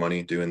chunk of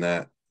money doing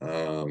that,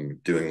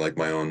 doing like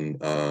my own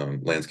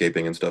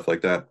landscaping and stuff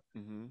like that.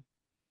 Mm-hmm.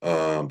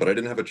 But I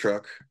didn't have a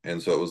truck,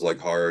 and so it was like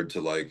hard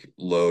to like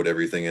load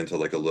everything into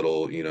like a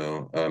little,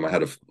 I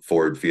had a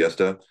Ford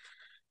Fiesta,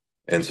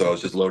 and so I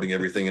was just loading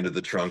everything into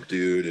the trunk,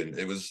 dude, and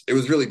it was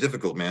really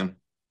difficult, man.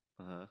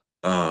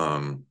 Uh-huh.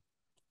 Um,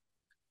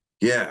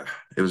 yeah,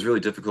 it was really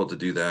difficult to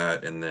do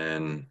that, and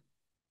then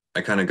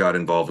I kind of got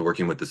involved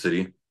working with the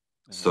city.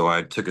 Uh-huh. So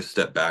I took a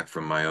step back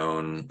from my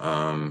own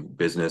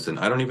business, and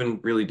I don't even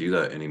really do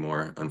that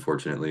anymore,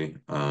 unfortunately.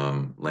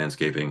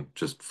 Landscaping,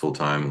 just full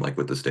time, like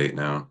with the state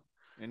now.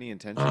 Any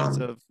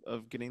intentions Um,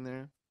 of getting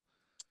there?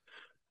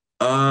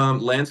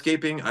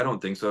 Landscaping, I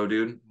don't think so,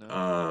 dude.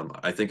 No?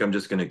 I think I'm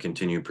just going to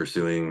continue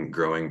pursuing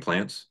growing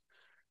plants,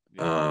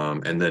 Yeah.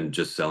 and then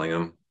just selling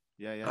them.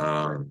 Yeah, yeah.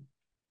 Um,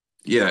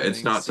 yeah, it's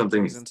Seedlings, not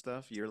something. seedlings and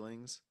stuff,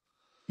 yearlings.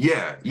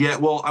 Yeah, yeah.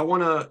 Well, I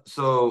want to.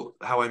 So,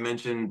 how I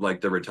mentioned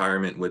like the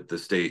retirement with the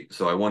state.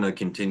 So, I want to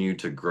continue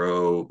to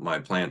grow my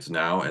plants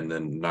now and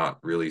then not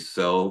really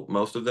sell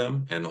most of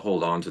them and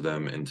hold on to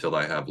them until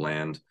I have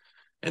land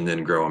and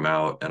then grow them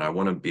out. And I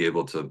want to be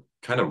able to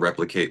kind of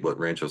replicate what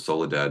Rancho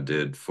Soledad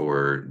did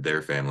for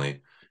their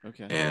family.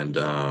 Okay. And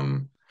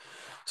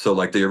so,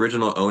 like the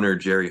original owner,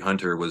 Jerry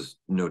Hunter, was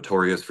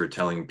notorious for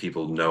telling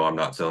people, no, I'm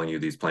not selling you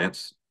these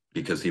plants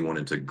because he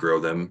wanted to grow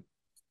them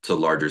to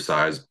larger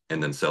size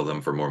and then sell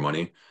them for more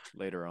money.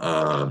 Later on,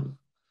 yeah. Um,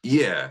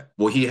 yeah,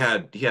 well, he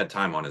had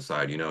time on his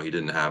side, he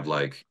didn't have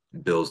like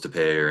bills to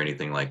pay or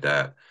anything like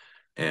that.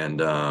 And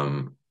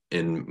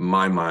in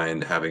my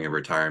mind, having a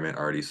retirement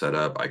already set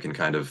up, I can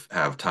kind of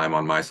have time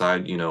on my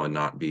side, and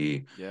not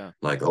be Yeah.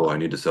 like, oh, I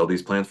need to sell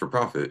these plants for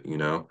profit,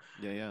 Yeah,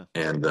 yeah.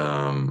 and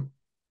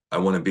I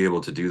want to be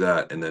able to do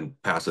that and then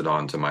pass it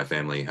on to my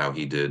family how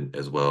he did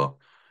as well.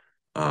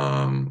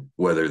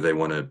 Whether they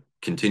want to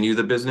continue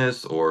the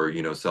business or,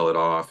 sell it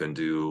off and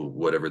do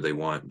whatever they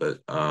want.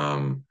 But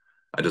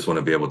I just want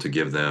to be able to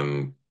give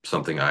them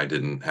something I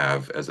didn't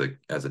have as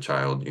a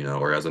child,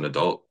 or as an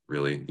adult,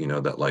 really,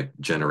 that like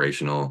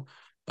generational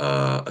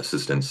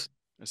assistance.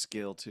 A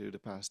skill too to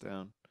pass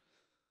down.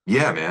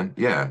 Yeah, man.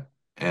 Yeah.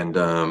 And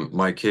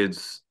my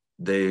kids,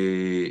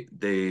 they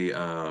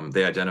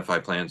identify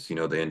plants,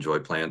 they enjoy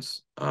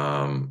plants.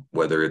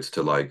 Whether it's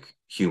to like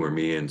humor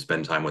me and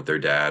spend time with their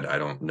dad, I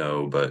don't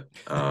know, but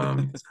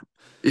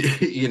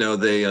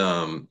they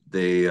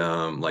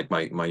like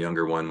my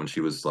younger one when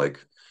she was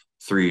like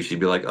 3, she'd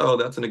be like, "Oh,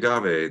 that's an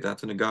agave,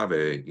 that's an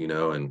agave,"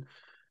 and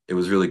it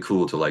was really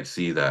cool to like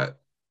see that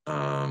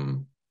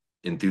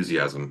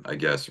enthusiasm, I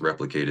guess,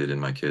 replicated in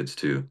my kids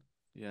too.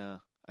 Yeah.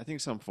 I think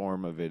some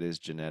form of it is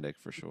genetic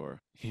for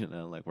sure.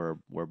 Like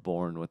we're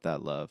born with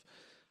that love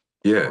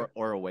Yeah.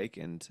 or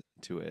awakened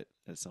to it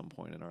at some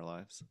point in our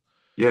lives.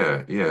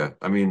 Yeah, yeah.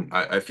 I mean,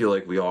 I feel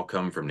like we all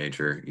come from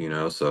nature,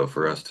 so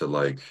for Yeah. us to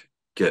like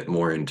get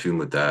more in tune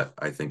with that,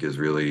 I think is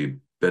really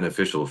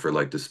beneficial for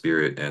like the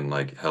spirit and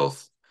like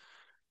health.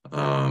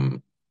 Yeah.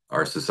 Um,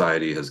 our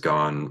society has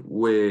gone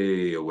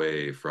way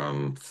away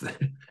from,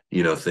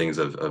 things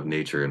of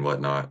nature and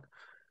whatnot.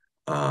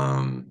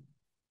 Um,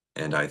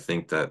 and I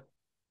think that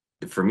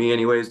for me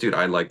anyways, dude,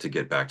 I like to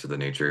get back to the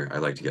nature. I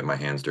like to get my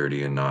hands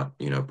dirty and not,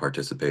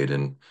 participate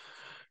in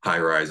high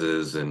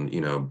rises and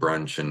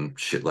brunch and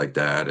shit like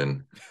that,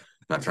 and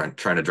not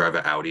trying to drive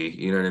an Audi.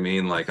 You know what I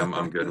mean? Like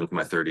I'm good with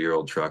my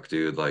 30-year-old truck,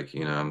 dude. Like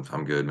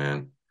I'm good,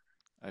 man.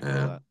 I feel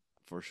Yeah, that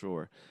for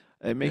sure.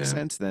 It makes yeah,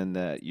 sense then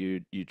that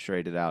you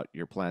traded out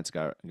your plants,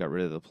 got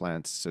rid of the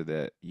plants so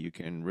that you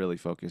can really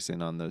focus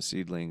in on those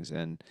seedlings,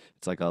 and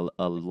it's like a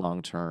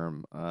long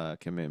term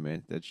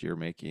commitment that you're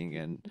making,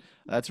 and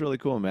that's really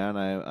cool, man.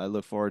 I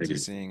look forward thank to you.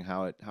 seeing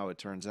how it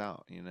turns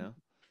out.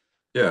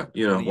 Yeah,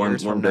 20 years one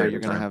from now, day at you're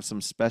a gonna time. have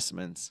some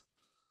specimens.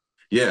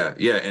 Yeah,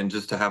 yeah, and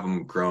just to have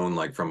them grown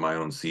like from my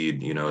own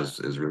seed, Yeah,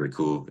 is really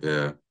cool.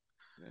 Yeah,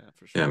 yeah,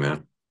 for yeah, sure.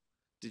 man.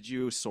 Did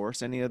you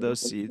source any of those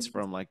seeds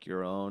from like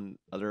your own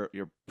other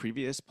your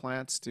previous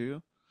plants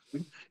too?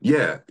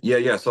 Yeah.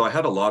 So I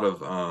had a lot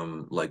of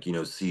like,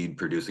 seed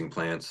producing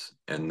plants.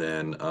 And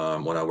then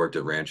when I worked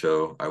at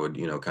Rancho, I would,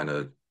 kind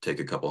of take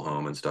a couple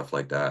home and stuff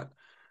like that.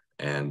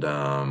 And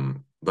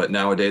but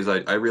nowadays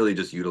I really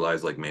just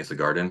utilize like Mesa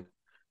Garden.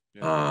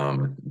 Yeah.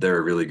 They're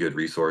a really good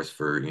resource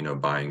for,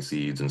 buying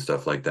seeds and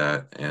stuff like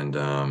that. And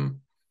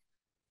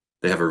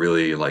they have a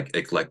really like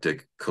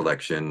eclectic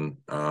collection,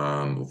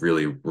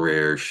 really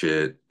rare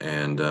shit.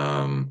 And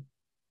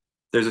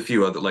there's a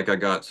few other, like I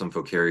got some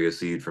Focaria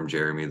seed from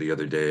Jeremy the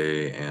other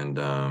day, and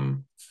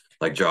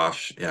like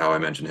Josh, how I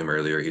mentioned him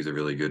earlier, he's a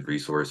really good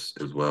resource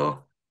as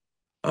well.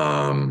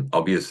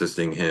 I'll be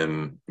assisting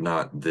him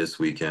not this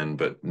weekend,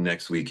 but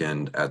next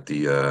weekend at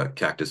the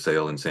cactus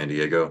sale in San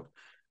Diego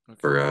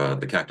for Okay.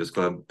 the Cactus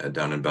Club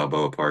down in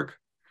Balboa Park.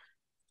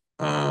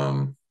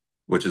 Um,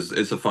 which is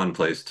it's a fun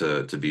place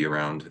to be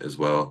around as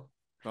well.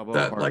 Balboa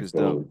That Park like is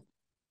dope. whole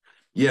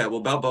Yeah,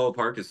 well, Balboa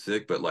Park is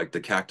sick, but like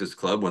the Cactus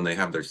Club, when they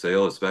have their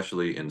sale,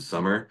 especially in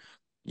summer,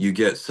 you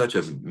get such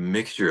a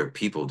mixture of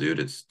people, dude.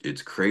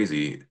 It's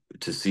crazy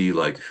to see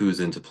like who's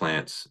into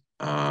plants.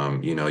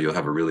 You'll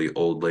have a really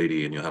old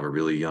lady and you'll have a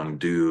really young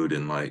dude,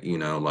 and like,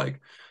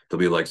 like there'll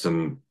be like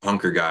some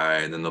punker guy,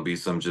 and then there'll be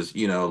some just,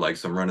 like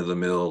some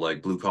run-of-the-mill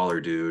like blue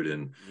collar dude,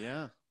 and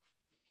Yeah.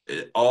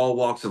 all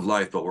walks of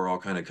life, but we're all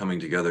kind of coming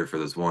together for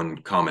this one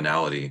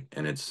commonality,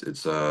 and it's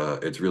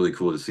really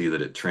cool to see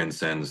that it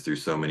transcends through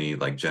so many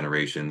like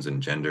generations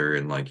and gender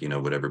and like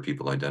whatever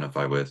people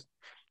identify with.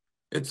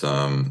 It's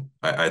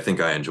I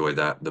think I enjoyed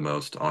that the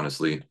most,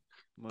 honestly.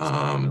 Most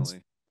Um,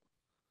 definitely.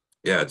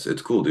 yeah,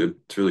 it's cool, dude.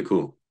 It's really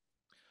cool.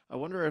 I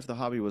wonder if the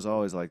hobby was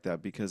always like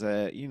that because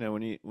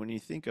when you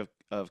think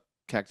of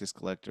cactus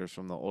collectors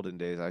from the olden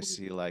days, I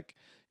see like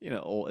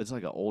it's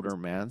like an older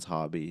man's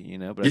hobby,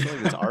 but I feel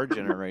like it's Yeah, our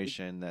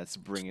generation that's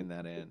bringing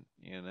that in.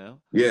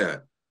 yeah,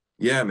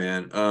 yeah,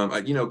 man.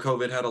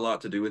 COVID had a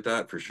lot to do with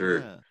that for sure.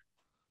 Yeah,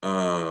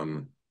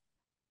 Um,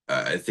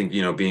 I think,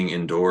 being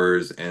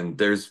indoors, and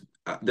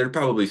there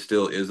probably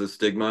still is a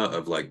stigma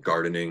of like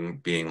gardening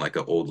being like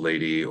an old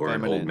lady or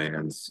an old feminine.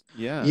 man's.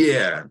 Yeah,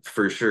 Yeah,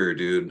 for sure,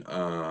 dude.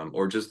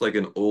 Or just like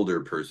an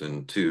older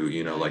person too,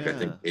 yeah, like I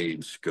think yeah,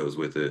 age goes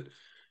with it.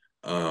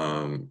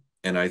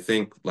 And I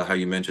think like how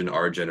you mentioned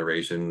our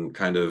generation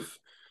kind of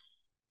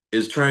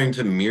is trying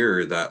to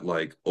mirror that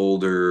like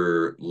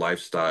older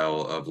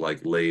lifestyle of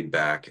like laid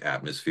back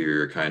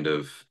atmosphere kind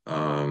of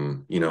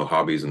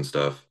hobbies and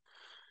stuff.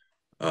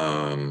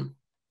 Um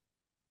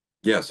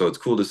yeah, so it's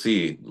cool to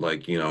see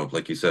like,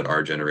 like you said,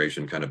 our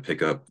generation kind of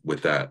pick up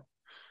with that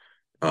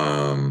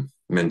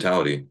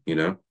mentality.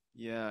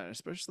 yeah.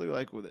 Especially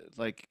like with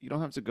like you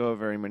don't have to go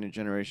very many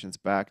generations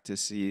back to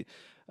see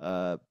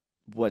uh,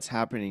 what's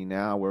happening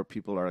now, where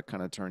people are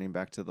kind of turning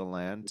back to the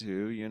land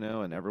too,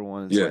 and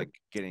everyone's Yeah, like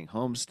getting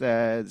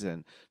homesteads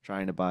and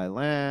trying to buy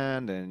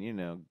land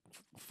and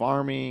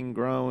farming,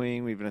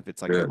 growing, even if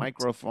it's like a yeah,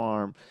 micro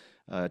farm,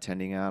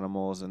 tending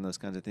animals and those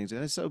kinds of things.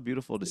 And it's so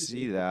beautiful to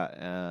see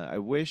that. I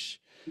wish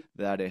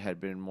that it had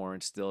been more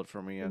instilled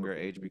from a younger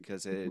age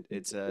because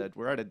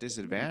we're at a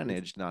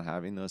disadvantage not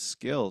having those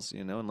skills,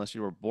 unless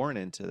you were born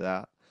into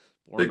that,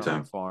 born big on a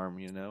time. farm,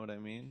 you know what I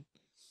mean?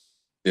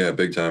 Yeah,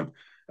 big time.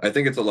 I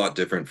think it's a lot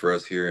different for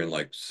us here in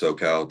like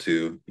SoCal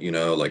too,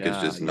 like it's Yeah,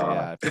 just not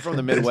yeah. If you're from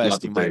the it's not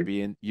Midwest, the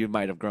thing. you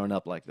might have grown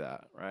up like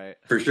that, right?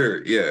 For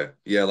sure. Yeah.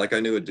 Yeah, like I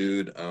knew a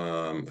dude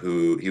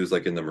who he was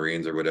like in the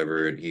Marines or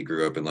whatever, and he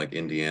grew up in like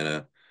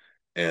Indiana.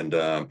 And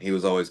he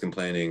was always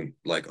complaining,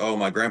 like, "Oh,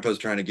 my grandpa's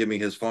trying to give me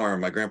his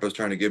farm. My grandpa's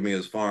trying to give me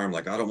his farm.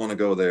 Like, I don't want to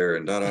go there."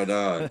 And da da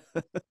da.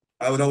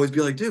 I would always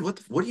be like, dude,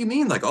 what do you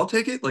mean? Like, I'll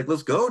take it. Like,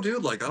 let's go,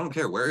 dude. Like, I don't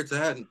care where it's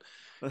at. And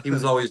he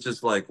was always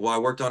just like, well, I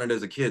worked on it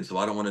as a kid, so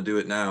I don't want to do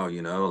it now,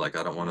 Like,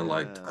 I Yeah,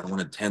 don't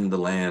want to tend the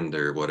land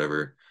or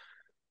whatever.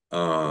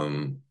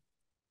 Um,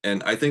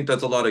 and I think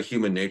that's a lot of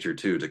human nature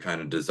too, to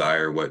kind of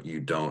desire what you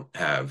don't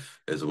have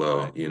as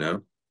well,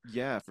 right.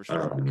 Yeah, for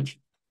sure. Um,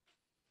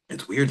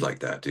 it's weird like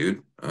that,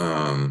 dude.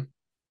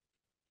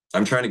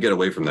 I'm trying to get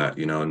away from that,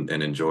 and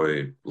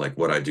enjoy like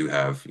what I do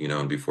have,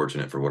 and be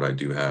fortunate for what I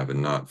do have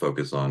and not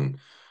focus on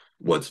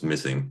what's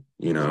missing.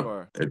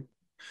 Sure.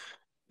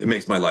 It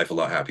makes my life a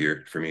lot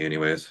happier for me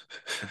anyways.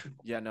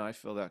 Yeah, no, I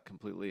feel that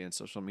completely. And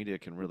social media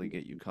can really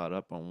get you caught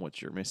up on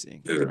what you're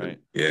missing, right? Dude,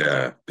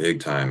 yeah,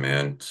 big time,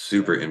 man.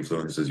 Super Yeah,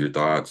 influences your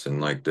thoughts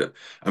and like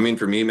I mean,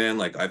 for me, man,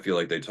 like I feel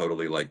like they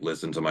totally like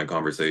listen to my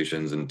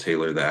conversations and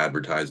tailor the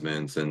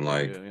advertisements and they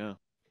like do. Yeah.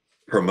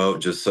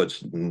 promote just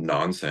such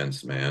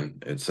nonsense, man.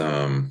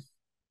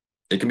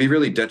 It can be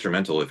really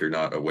detrimental if you're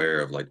not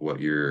aware of like what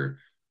you're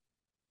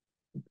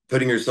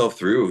putting yourself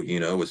through,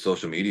 with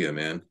social media,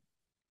 man.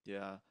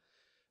 Yeah.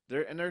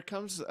 There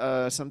comes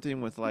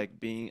something with like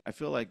being I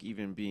feel like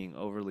even being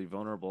overly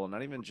vulnerable,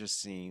 not even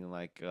just seeing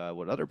like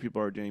what other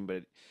people are doing,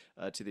 but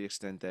to the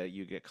extent that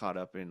you get caught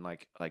up in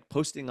like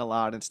posting a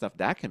lot and stuff,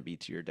 that can be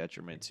to your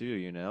detriment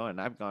too,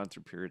 And I've gone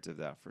through periods of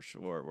that for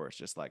sure, where it's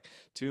just like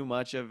too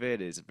much of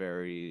it is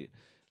very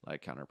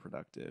like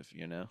counterproductive.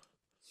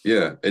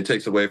 Yeah, it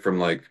takes away from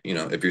like,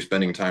 if you're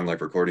spending time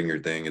like recording your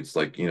thing, it's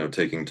like,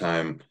 taking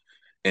time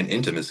and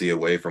intimacy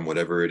away from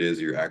whatever it is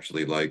you're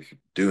actually like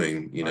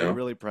doing, you Are you know?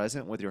 really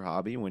present with your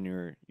hobby when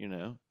you're,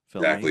 filming,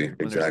 Exactly, when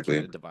there's a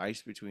exactly.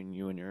 device between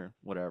you and your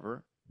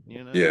whatever,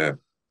 you know? Yeah.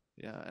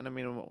 Yeah, and I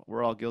mean,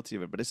 we're all guilty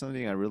of it, but it's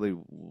something I really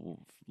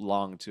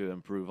long to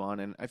improve on,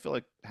 and I feel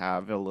like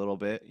have a little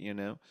bit,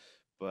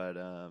 But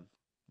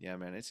yeah,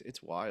 man,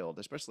 it's wild,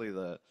 especially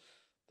the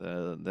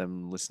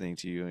them listening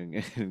to you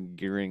and, and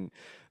gearing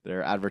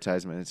their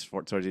advertisements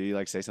towards you. You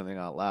like say something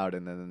out loud,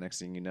 and then the next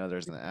thing you know,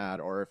 there's an ad.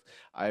 Or if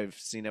I've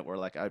seen it where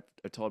like I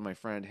told my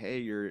friend,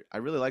 "Hey, I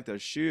really like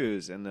those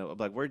shoes," and they'll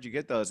be like, "Where'd you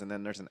get those?" And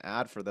then there's an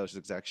ad for those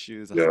exact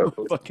shoes on Yeah. the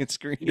fucking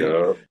screen.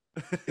 Yeah.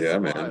 It's Yeah,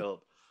 man.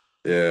 wild.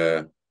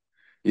 Yeah.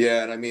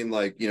 Yeah, and I mean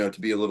like, to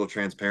be a little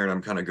transparent,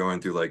 I'm kind of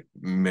going through like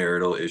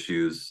marital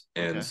issues,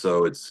 and Okay.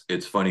 so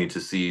it's funny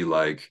to see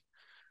like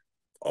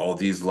all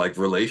these like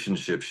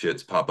relationship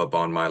shits pop up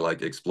on my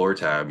like explore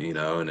tab,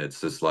 and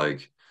it's just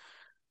like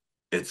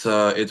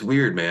it's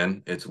weird,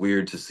 man. It's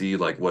weird to see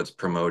like what's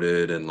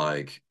promoted, and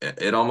like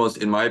it almost,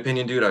 in my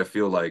opinion, dude, I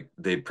feel like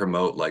they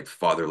promote like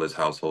fatherless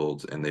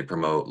households, and they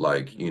promote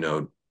like,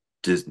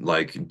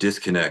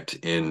 disconnect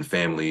in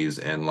families,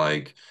 and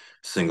like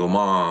single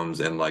moms,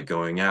 and like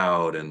going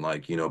out, and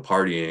like,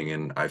 partying,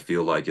 and I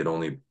feel like it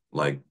only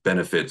like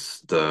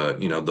benefits the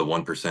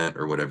 1%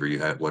 or whatever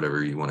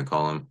you want to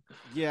call them.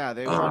 Yeah,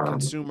 they want Um,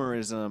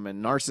 consumerism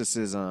and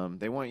narcissism.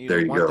 They want you to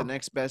there you want the go.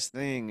 next best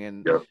thing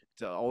and Yep.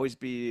 to always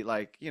be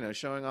like,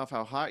 showing off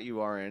how hot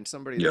you are. And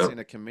somebody that's Yep. in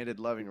a committed,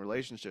 loving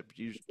relationship,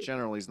 you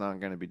generally is not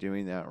going to be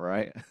doing that,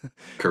 right?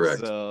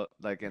 Correct. So,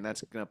 like, and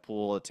that's going to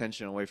pull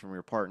attention away from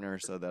your partner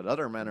so that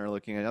other men are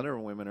looking at other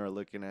women are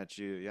looking at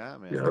you. Yeah,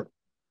 man. Yep.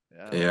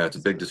 Yeah, Yeah, it's a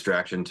big it's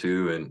distraction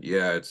too. And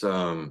yeah,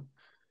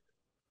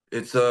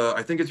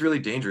 I think it's really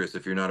dangerous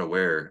if you're not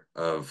aware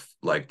of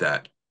like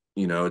that.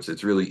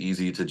 It's really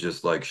easy to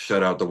just like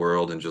shut out the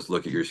world and just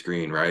look at your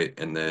screen, right?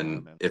 And yeah,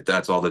 then man. if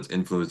that's all that's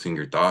influencing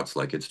your thoughts,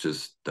 like it's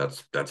just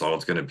that's all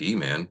it's gonna be,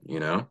 man.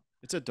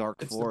 It's a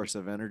dark It's like, force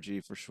of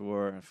energy for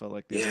sure. I feel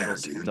like these little yeah,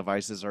 dude.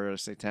 devices are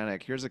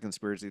satanic. Here's a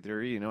conspiracy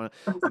theory. The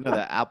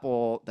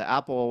Apple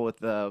with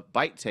the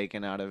bite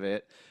taken out of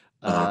it,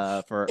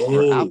 Uh, for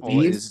oh,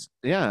 Apple Eve. is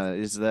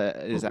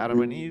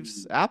Adam and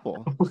Eve's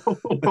apple.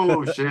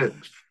 Oh shit.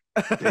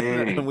 And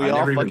Dang. we I all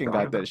never even fucking thought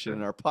got that about shit in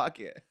that. our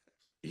pocket,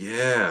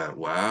 Yeah,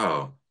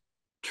 wow.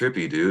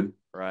 Trippy, dude.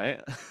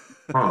 right?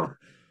 Huh.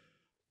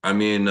 I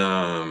mean,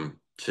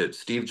 shit,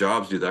 Steve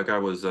Jobs, dude, that guy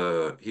was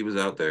he was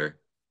out there.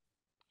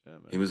 Yeah,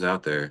 He man. was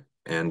out there.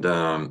 And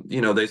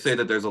they say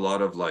that there's a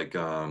lot of like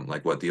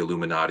what the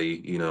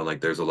Illuminati,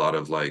 like there's a lot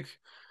of like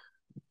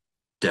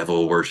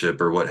devil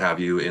worship or what have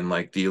you in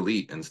like the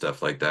elite and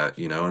stuff like that.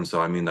 And so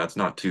I mean that's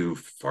not too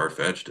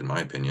far-fetched in my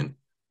opinion.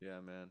 Yeah,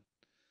 man.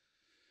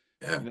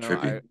 Yeah,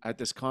 trippy. I at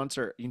this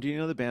concert. Do you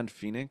know the band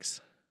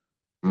Phoenix?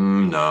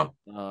 No.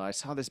 I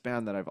saw this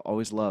band that I've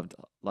always loved,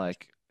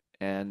 like,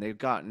 and they've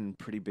gotten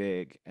pretty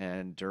big.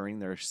 And during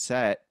their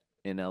set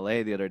in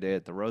LA the other day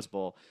at the Rose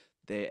Bowl,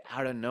 they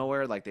out of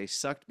nowhere, like, they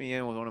sucked me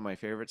in with one of my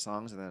favorite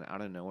songs, and then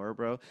out of nowhere,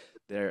 bro,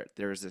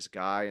 there's this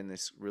guy in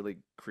this really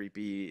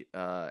creepy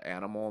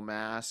animal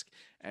mask,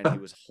 and he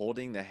was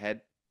holding the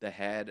head.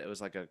 It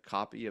was like a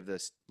copy of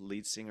this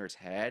lead singer's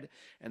head,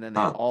 and then they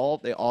Huh. all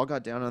they all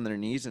got down on their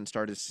knees and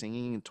started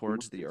singing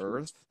towards the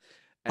earth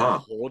and Huh.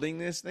 holding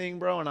this thing,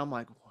 bro. And I'm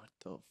like, what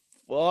the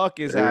fuck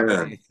is Yeah.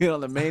 happening? On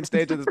the main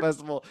stage of this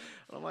festival.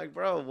 And I'm like,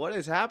 bro, what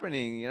is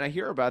happening? And I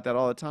hear about that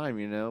all the time,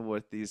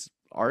 with these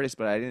artists,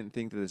 but I didn't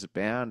think that this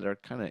band, they're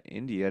kind of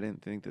indie. I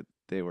didn't think that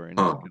they were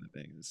into that Huh. kind of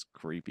thing. It's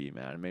creepy,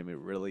 man. It made me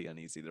really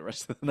uneasy the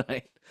rest of the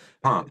night.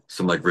 Huh.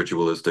 Some like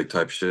ritualistic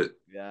type shit.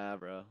 Yeah,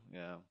 bro.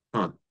 Yeah.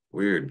 Huh.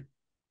 Weird.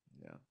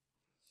 Yeah.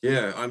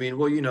 Yeah, I mean,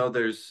 well,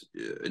 there's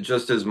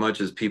just as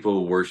much as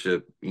people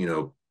worship,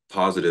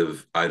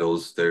 positive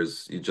idols,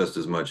 there's just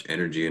as much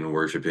energy in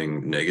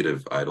worshiping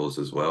negative idols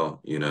as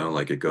well,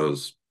 like it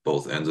goes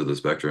both ends of the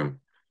spectrum.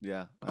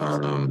 Yeah,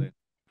 absolutely. Um,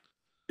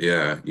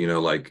 yeah,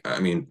 like I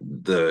mean,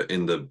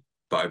 in the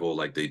Bible,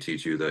 like they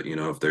teach you that,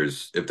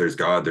 if there's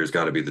God, there's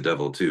got to be the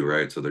devil too,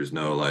 right? So there's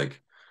no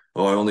like,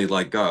 oh, I only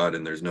like God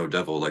and there's no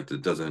devil, like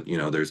it doesn't,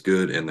 there's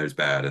good and there's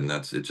bad, and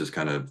that's it just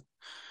kind of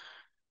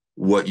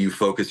what you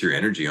focus your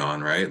energy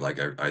on, right? Like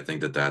I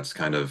think that that's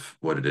kind of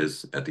what it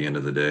is at the end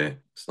of the day.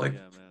 It's like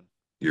Yeah, man.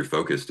 your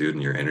focus, dude,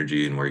 and your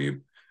energy and where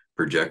you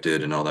project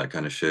it and all that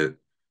kind of shit.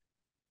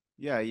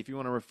 Yeah, if you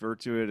want to refer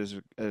to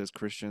it as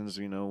Christians,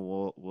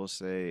 we'll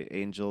say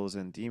angels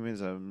and demons.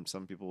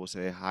 Some people will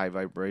say high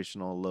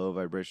vibrational, low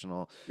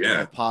vibrational,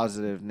 Yeah.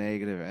 positive,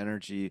 negative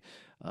energy.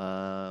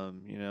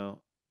 Um, you know,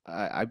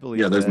 I Yeah,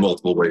 believe there's that.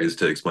 multiple ways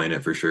to explain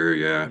it for sure.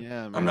 Yeah.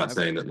 Yeah, I'm man. not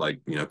saying that like,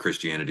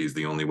 Christianity is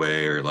the only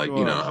way or like,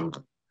 Sure. I'm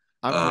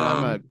a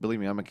um believe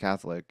me, I'm a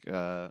Catholic,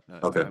 and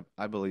okay.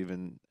 I believe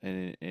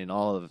in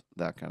all of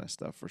that kind of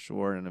stuff for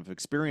sure, and I've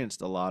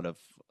experienced a lot of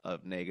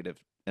negative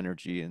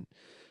energy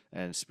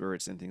and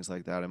spirits and things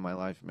like that in my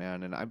life,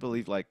 man. And I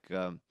believe like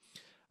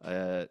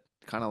uh,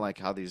 kind of like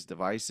how these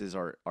devices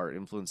are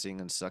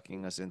influencing and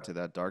sucking us into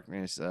that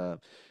darkness.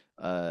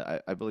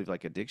 I believe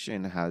like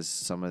addiction has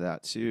some of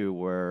that too,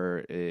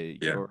 where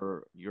Yeah,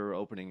 you're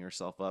opening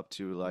yourself up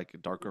to like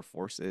darker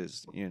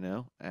forces, you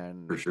know, for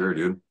and sure, it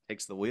dude.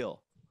 takes the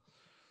wheel.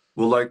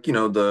 Well, like,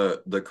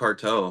 the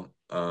cartel,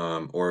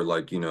 or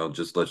like,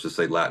 just let's just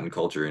say Latin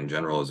culture in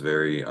general is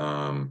very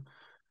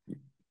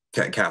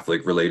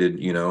Catholic related,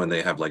 and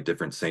they have like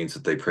different saints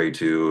that they pray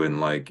to,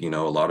 and like, a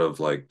lot of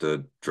like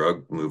the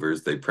drug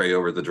movers, they pray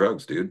over the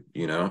drugs, dude,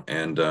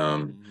 and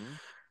Hmm.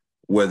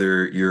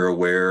 whether you're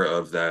aware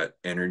of that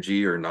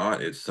energy or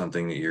not, it's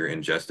something that you're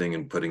ingesting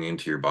and putting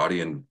into your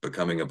body and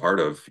becoming a part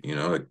of,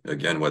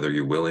 again, whether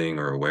you're willing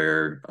or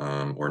aware,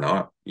 or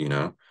not,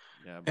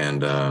 Yeah, bro.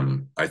 and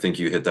I think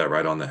you hit that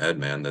right on the head,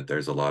 man, that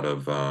there's a lot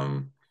of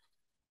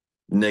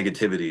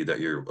negativity that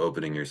you're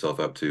opening yourself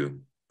up to,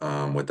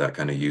 with that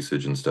kind of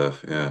usage and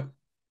stuff. Yeah.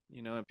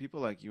 You know, and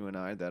people like you and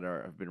I that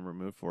are have been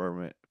removed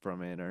from it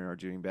and are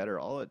doing better.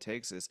 All it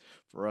takes is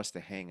for us to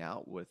hang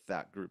out with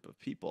that group of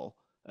people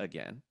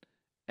again,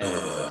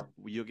 and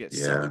you'll get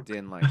Yeah. sucked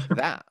in like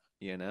that.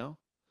 You know,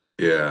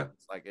 Yeah.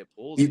 it's like it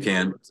pulls You you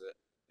can. towards it.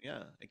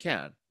 Yeah, it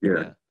can. Yeah,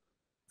 Yeah.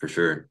 for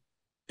sure.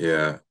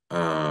 Yeah.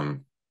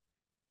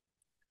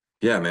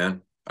 Yeah,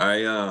 man.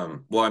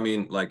 Well, I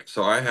mean, like,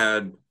 so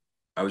I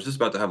was just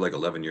about to have like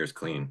 11 years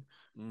clean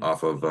Mm.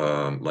 off of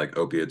like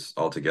opiates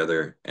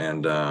altogether.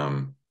 And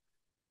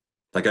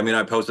like, I mean,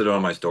 I posted it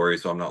on my story,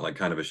 so I'm not like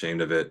kind of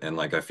ashamed of it. And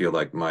like, I feel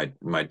like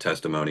my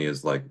testimony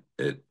is like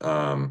it.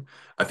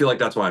 I feel like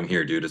that's why I'm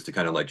here, dude, is to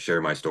kind of like share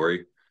my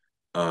story.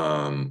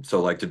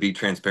 So like to be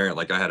transparent,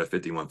 like I had a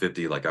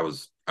 5150, like I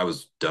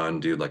was done,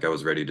 dude. Like I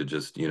was ready to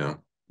just,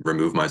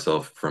 remove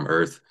myself from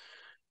Earth.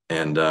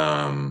 And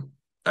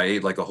I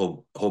ate like a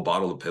whole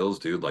bottle of pills,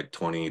 dude, like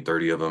 20,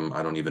 30 of them,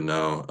 I don't even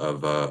know,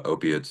 of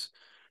opiates.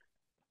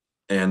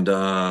 And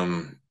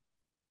I'm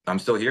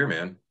still here,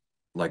 man.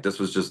 Like this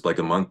was just like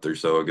a month or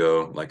so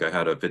ago. Like I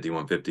had a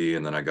 5150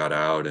 and then I got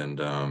out, and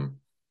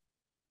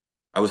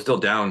I was still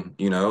down,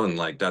 and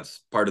like that's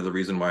part of the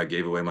reason why I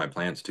gave away my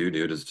plants too,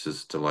 dude, is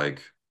just to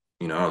like,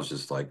 I was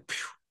just like,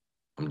 "Phew,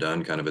 I'm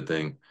done," kind of a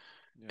thing.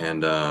 Yeah,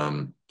 And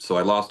bro. so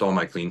I lost all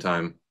my clean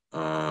time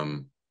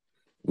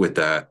with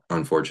that,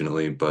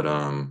 unfortunately. But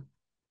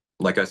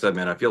like I said,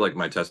 man, I feel like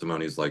my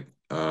testimony is like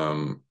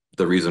the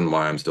reason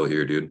why I'm still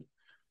here, dude.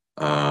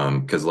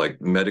 Because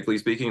like medically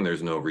speaking,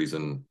 there's no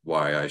reason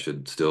why I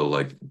should still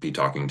like be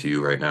talking to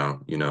you right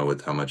now,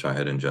 with how much I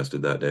had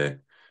ingested that day.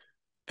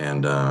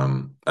 And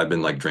I've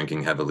been like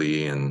drinking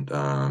heavily, and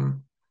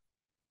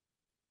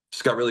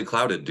just got really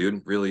clouded,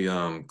 dude. Really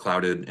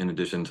clouded, in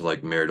addition to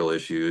like marital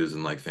issues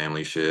and like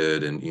family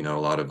shit, and a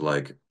lot of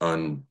like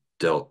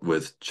undealt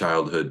with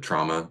childhood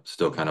trauma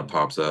still kind of Mm.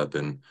 pops up.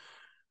 And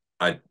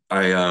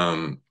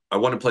I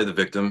want to play the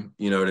victim,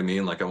 you know what I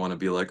mean? Like I want to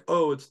be like,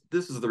 "Oh, it's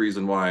this is the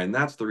reason why and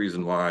that's the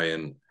reason why."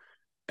 And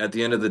at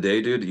the end of the day,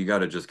 dude, you got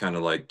to just kind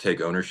of like take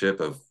ownership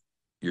of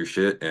your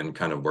shit and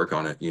kind of work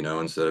on it,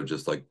 instead of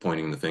just like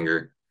pointing the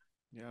finger.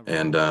 Yeah, bro.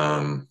 And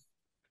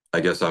I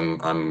guess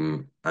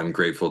I'm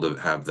grateful to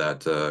have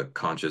that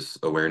conscious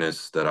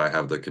awareness that I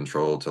have the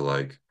control to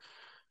like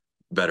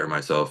better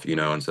myself,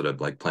 instead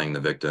of like playing the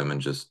victim and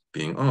just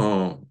being,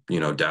 oh,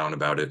 down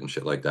about it and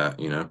shit like that.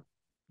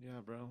 Yeah,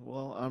 bro.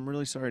 Well, I'm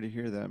really sorry to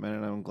hear that, man,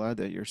 and I'm glad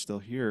that you're still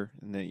here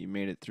and that you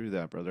made it through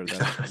that, brother.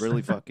 That's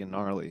really fucking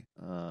gnarly.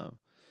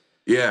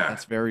 Yeah.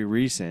 That's very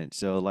recent.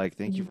 So, like,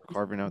 thank you for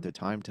carving out the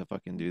time to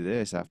fucking do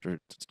this after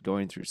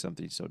going through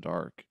something so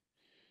dark.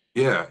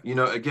 Yeah,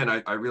 again,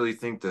 I really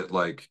think that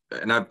like,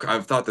 and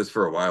I've thought this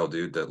for a while,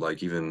 dude, that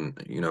like even,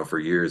 for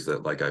years,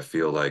 that like I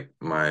feel like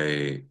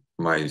my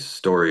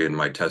story and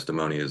my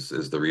testimony is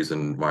the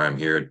reason why I'm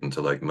here, and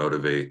to like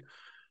motivate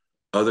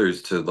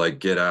others to like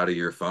get out of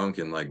your funk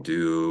and like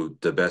do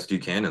the best you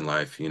can in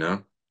life. Yeah,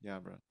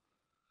 bro.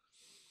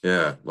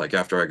 Yeah, like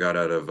after I got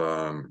out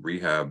of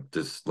rehab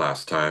this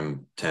last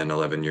time 10,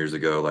 11 years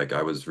ago, like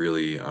I was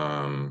really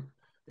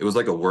it was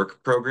like a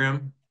work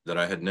program that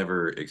I had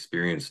never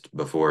experienced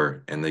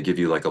before, and they give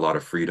you like a lot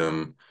of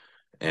freedom,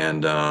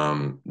 and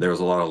there was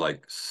a lot of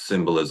like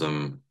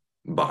symbolism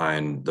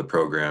behind the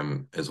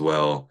program as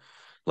well.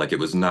 Like it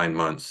was 9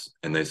 months,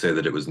 and they say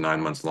that it was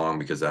 9 months long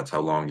because that's how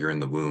long you're in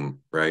the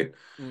womb, right?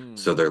 Mm.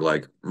 So they're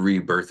like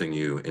rebirthing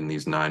you in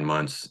these 9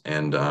 months,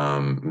 and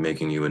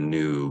making you a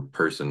new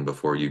person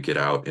before you get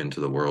out into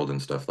the world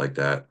and stuff like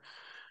that.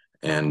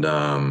 And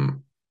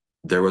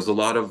there was a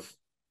lot of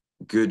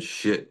good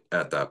shit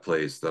at that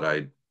place that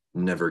I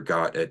never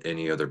got at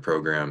any other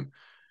program.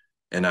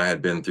 And I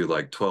had been through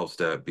like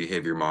 12-step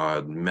behavior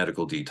mod,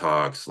 medical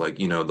detox, like,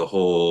 the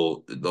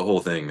whole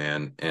thing,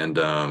 man.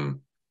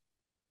 And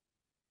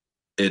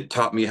it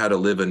taught me how to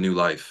live a new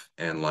life.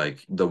 And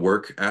like the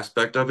work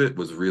aspect of it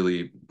was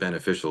really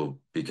beneficial,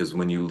 because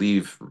when you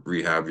leave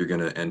rehab, you're going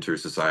to enter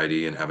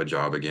society and have a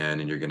job again,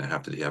 and you're going to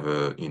have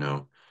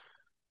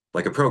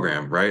like a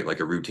program, right? Like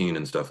a routine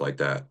and stuff like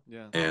that.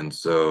 Yeah. And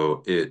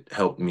so it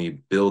helped me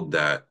build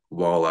that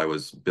while I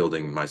was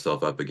building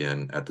myself up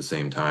again at the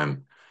same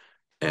time.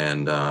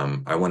 And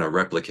I want to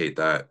replicate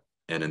that.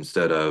 And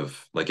instead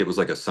of like it was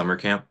like a summer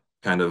camp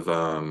kind of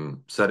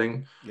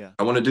setting, Yeah.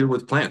 I want to do it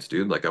with plants,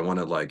 dude. Like I want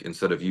to like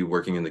instead of you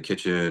working in the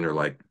kitchen or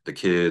like the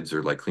kids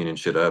or like cleaning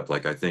shit up,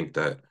 like I think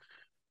that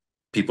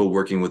people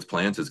working with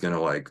plants is gonna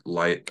like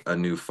light a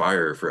new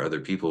fire for other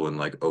people and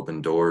like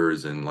open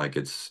doors and like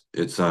it's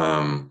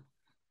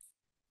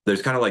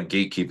there's kind of like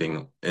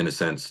gatekeeping in a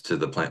sense to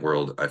the plant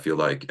world, I feel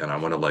like, and I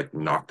want to like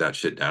knock that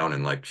shit down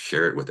and like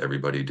share it with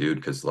everybody, dude,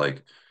 because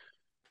like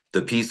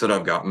the piece that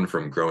I've gotten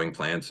from growing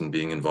plants and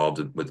being involved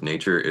with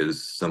nature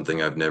is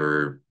something I've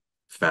never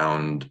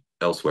found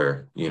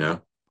elsewhere, you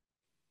know?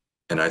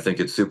 And I think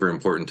it's super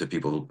important to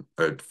people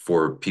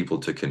for people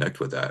to connect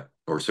with that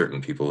or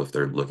certain people if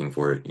they're looking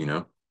for it, you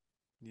know?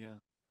 Yeah.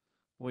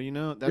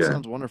 Well, that Yeah.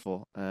 sounds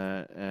wonderful.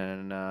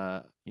 And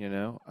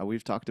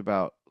we've talked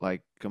about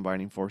like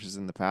combining forces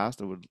in the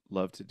past. I would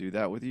love to do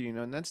that with you,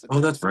 and that's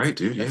Oh, that's right,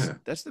 dude. that's Yeah.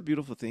 that's the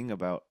beautiful thing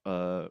about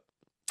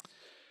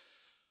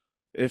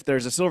if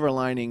there's a silver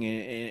lining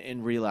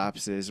in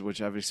relapses,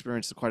 which I've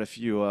experienced quite a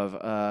few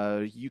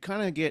of, you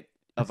kind of get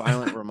a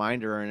violent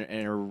reminder and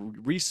it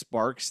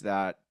re-sparks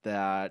that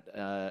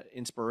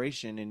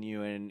inspiration in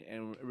you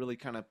and really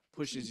kind of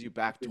pushes you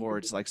back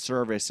towards like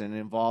service and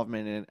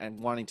involvement and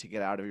wanting to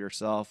get out of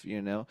yourself,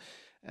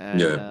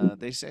 And Yeah.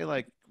 they say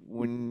like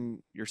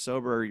when you're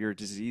sober, your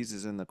disease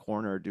is in the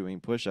corner doing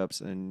push-ups,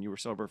 and you were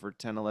sober for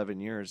 10, 11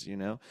 years,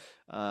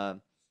 Uh,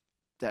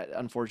 that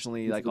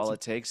unfortunately like all it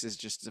takes is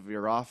just to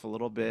veer off a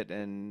little bit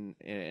and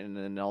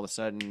then all of a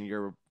sudden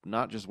you're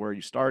not just where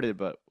you started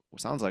but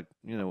sounds like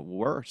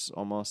worse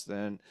almost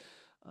then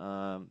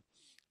um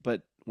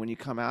but when you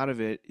come out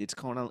of it it's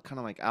kind of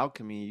like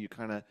alchemy. You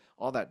kind of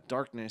all that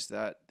darkness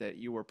that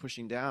you were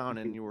pushing down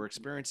and you were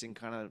experiencing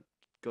kind of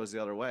goes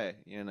the other way,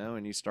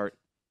 and you start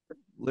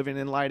living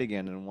in light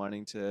again and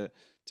wanting to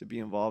be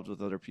involved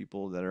with other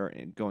people that are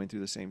going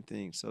through the same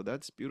thing. So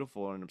that's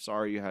beautiful, and I'm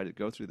sorry you had to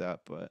go through that,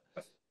 but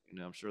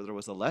I'm sure there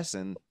was a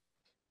lesson.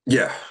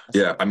 Yeah.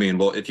 Lesson. Yeah. I mean,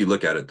 well, if you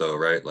look at it though,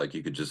 right? Like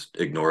you could just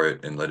ignore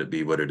it and let it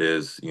be what it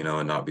is, you know,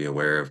 and not be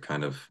aware of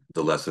kind of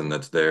the lesson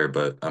that's there.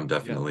 But I'm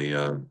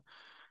Yeah,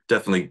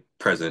 definitely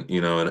present,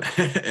 you know, and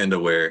and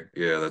aware.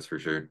 Yeah, that's for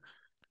sure.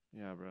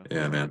 yeah, bro.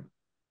 Yeah, man.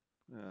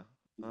 Yeah.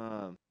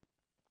 Um.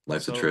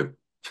 Life's a So trip.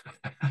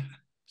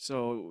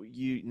 so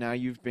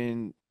you've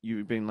been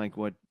like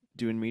what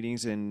doing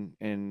meetings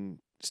and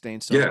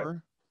staying Yeah.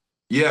 sober.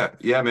 Yeah.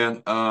 Yeah,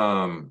 man.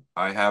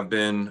 I have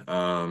been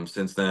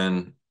since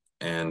then,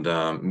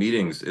 and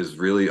meetings is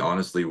really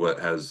honestly what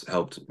has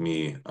helped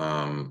me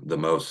the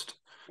most.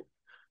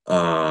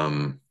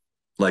 Um,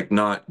 like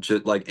not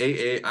just like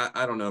AA.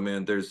 I don't know,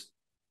 man. There's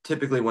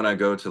typically when I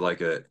go to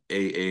like a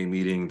AA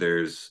meeting,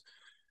 there's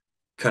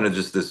kind of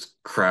just this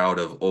crowd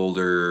of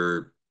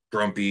older,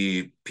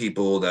 grumpy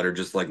people that are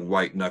just like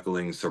white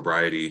knuckling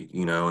sobriety,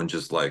 you know, and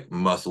just like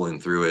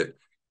muscling through it.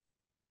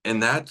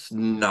 And that's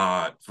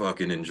not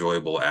fucking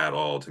enjoyable at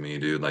all to me,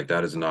 dude. Like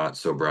that is not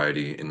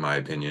sobriety in my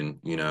opinion,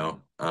 you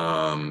know.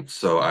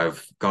 So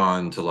I've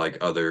gone to like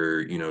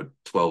other, you know,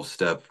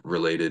 12-step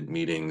related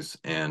meetings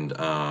and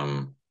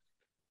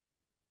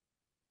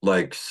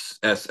like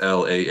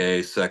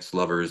SLAA, Sex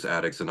Lovers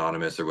Addicts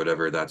Anonymous or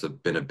whatever.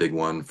 Been a big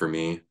one for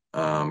me.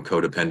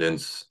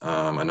 Codependence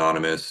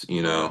Anonymous,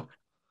 you Coda.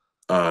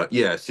 know.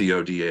 Yeah,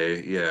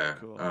 CODA, yeah.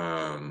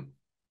 Cool.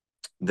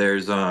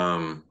 There's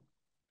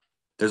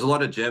there's a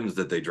lot of gems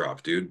that they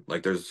drop, dude.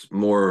 Like there's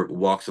more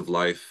walks of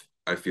life,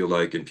 I feel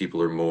like, and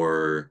people are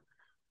more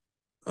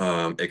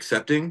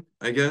accepting,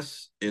 I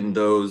guess, in Mm.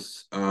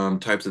 those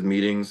types of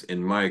meetings,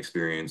 in my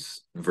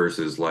experience,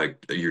 versus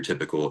like your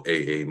typical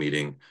AA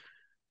meeting.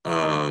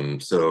 Yeah.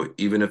 So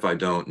even if I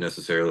don't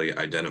necessarily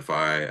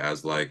identify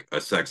as like a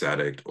sex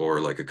addict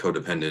or like a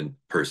codependent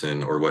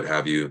person or what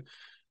have you,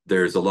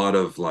 there's a lot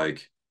of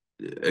like,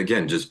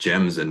 again, just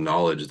gems and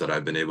knowledge that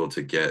I've been able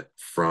to get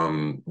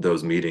from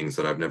those meetings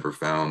that I've never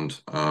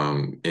found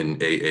in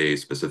AA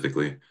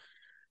specifically.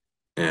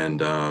 And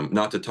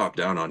not to talk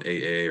down on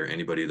AA or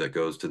anybody that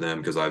goes to them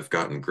because I've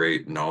gotten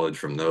great knowledge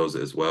from those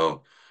as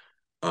well.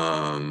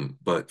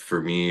 But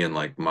for me and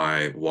like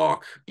my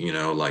walk, you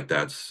know, like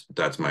that's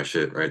my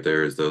shit right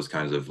there is those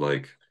kinds of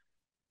like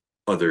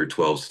other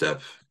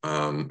 12-step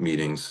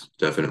meetings,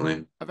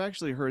 definitely. I've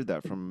actually heard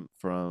that from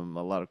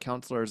a lot of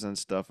counselors and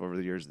stuff over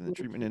the years in the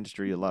treatment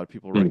industry. A lot of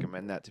people Mm.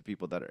 recommend that to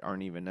people that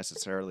aren't even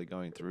necessarily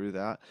going through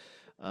that,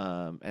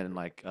 and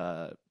like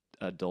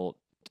adult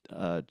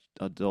uh,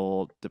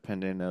 adult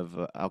dependent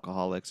of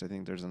alcoholics. I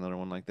think there's another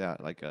one like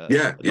that, like Yeah,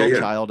 yeah, adult yeah,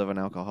 child of an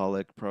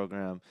alcoholic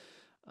program.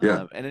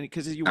 yeah. And then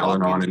because you walk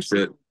Al-Anon in, and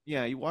shit,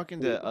 yeah, you walk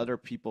into other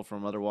people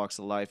from other walks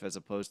of life as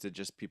opposed to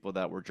just people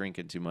that were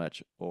drinking too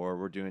much or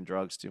were doing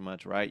drugs too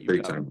much, right? You've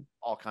big got time.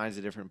 all kinds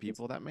of different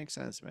people. That makes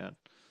sense, man.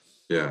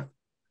 Yeah,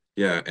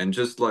 yeah, and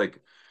just like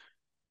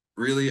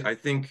really, I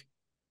think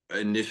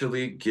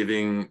initially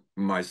giving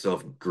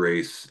myself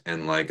grace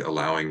and like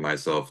allowing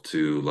myself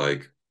to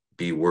like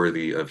be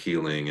worthy of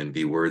healing and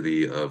be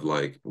worthy of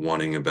like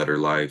wanting a better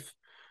life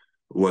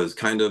was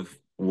kind of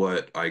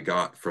what I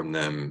got from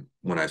them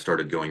when I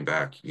started going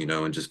back,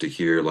 and just to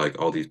hear like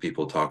all these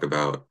people talk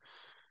about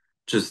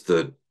just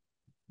the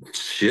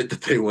shit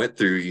that they went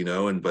through,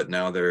 and but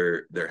now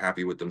they're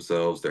happy with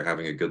themselves, they're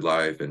having a good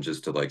life, and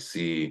just to like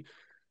see,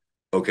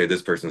 okay,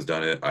 this person's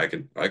done it, I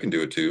can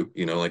do it too,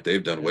 like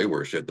they've done way Yeah.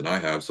 worse shit than I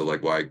have, so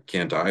like why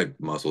can't I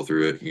muscle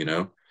through it?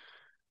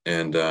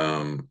 And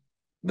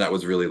that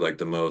was really like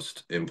the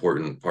most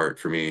important part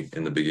for me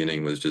in the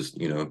beginning was just,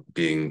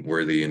 being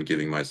worthy and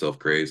giving myself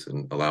grace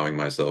and allowing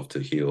myself to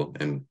heal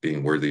and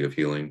being worthy of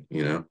healing.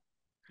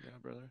 Yeah,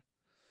 brother.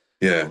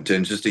 Yeah,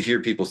 and just to hear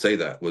people say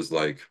that was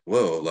like,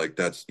 whoa, like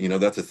that's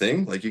a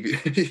thing. Like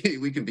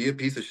we can be a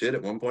piece of shit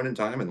at one point in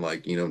time and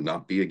like,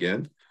 not be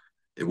again.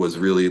 It was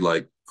really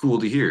like cool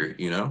to hear.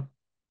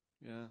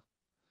 Yeah.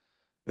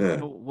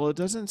 Yeah. Well, it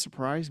doesn't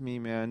surprise me,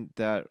 man,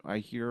 that I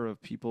hear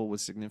of people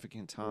with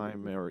significant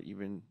time or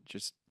even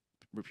just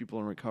people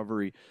in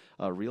recovery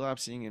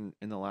relapsing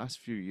in the last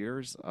few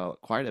years.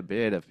 Quite a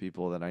bit of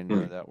people that I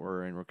know Hmm. that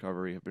were in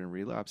recovery have been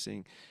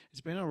relapsing.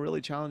 It's been a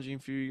really challenging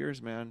few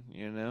years, man,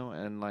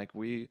 and like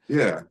we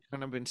Yeah.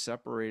 kind of been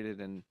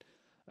separated, and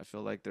I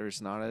feel like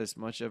there's not as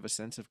much of a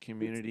sense of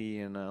community,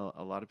 and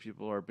a lot of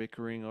people are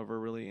bickering over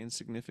really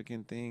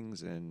insignificant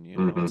things, and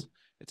Hmm.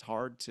 it's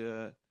hard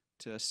to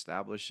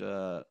establish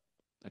a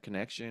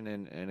connection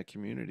and a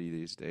community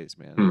these days,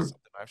 man. It's Hmm.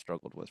 something I've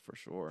struggled with for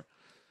sure.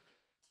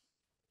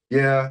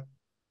 Yeah.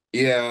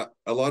 Yeah.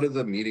 A lot of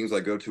the meetings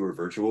I go to are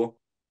virtual.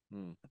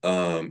 Hmm.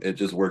 It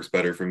just works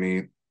better for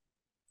me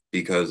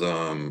because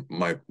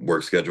my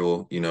work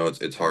schedule,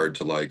 it's Yeah, hard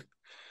to like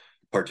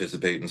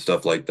participate and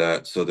stuff like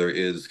that. So there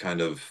is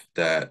kind of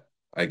that,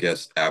 I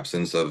guess,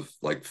 absence of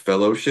like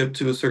fellowship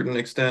to a certain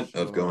extent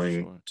of sure,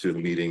 going sure. to the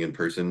meeting in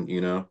person.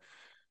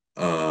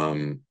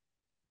 Um,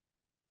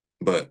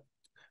 but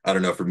I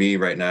don't know, for me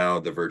right now,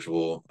 the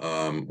virtual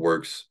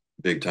works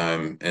big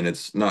time. And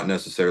it's not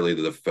necessarily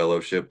the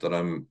fellowship that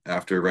I'm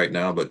after right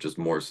now, but just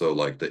more so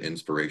like the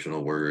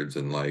inspirational words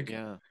and like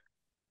Yeah,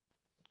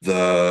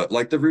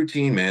 the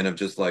routine, man, of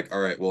just like,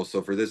 all right, well,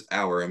 so for this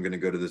hour I'm going to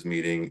go to this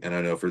meeting, and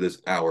I know for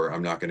this hour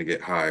I'm not going to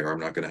get high, or I'm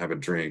not going to have a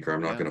drink, or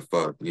I'm not yeah, going to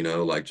fuck,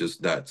 like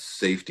just that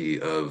safety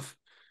of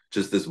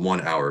just this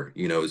 1 hour,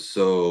 is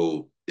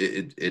so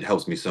it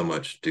helps me so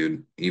much,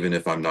 dude, even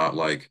if I'm not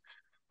like,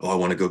 oh, I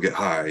want to go get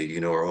high,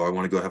 or oh, I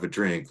want to go have a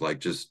drink, like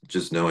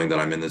just knowing that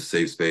I'm in this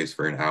safe space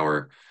for an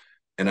hour,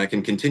 and I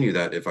can continue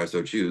that if I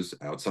so choose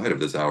outside of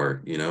this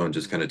hour, and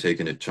just kind hmm, of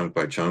taking it chunk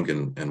by chunk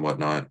and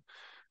whatnot,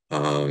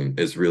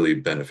 is really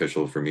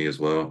beneficial for me as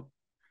well.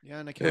 yeah,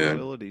 and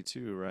And accountability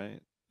too,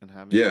 right? And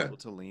having yeah, people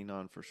to lean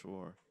on for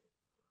sure.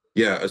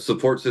 yeah, a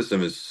support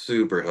system is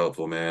super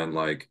helpful, man.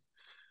 Like,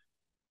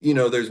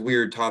 there's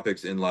weird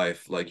topics in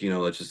life, like,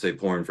 let's just say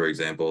porn, for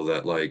example,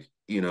 that like,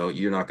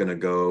 you're not gonna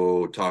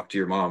go talk to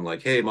your mom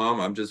like, hey, mom,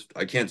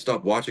 I can't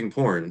stop watching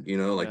porn,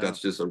 like Yeah, that's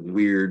just a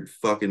weird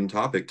fucking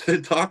topic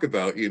to talk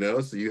about,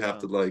 so you have yeah,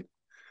 to like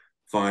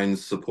find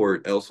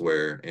support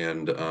elsewhere.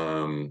 And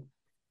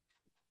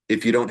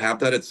if you don't have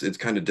that, it's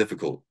kind of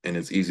difficult, and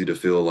it's easy to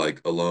feel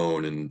like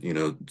alone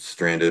and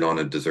stranded on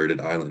a deserted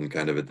island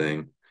kind of a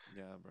thing,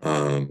 yeah, bro.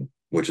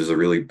 which is a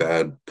really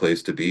bad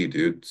place to be,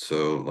 dude.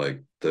 So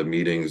like the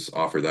meetings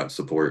offer that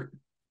support,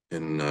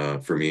 in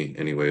for me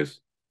anyways.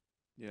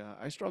 Yeah,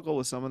 I struggle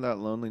with some of that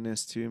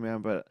loneliness too,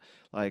 man, but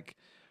like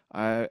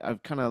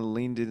I've kind of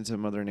leaned into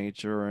Mother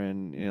Nature,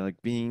 and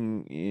like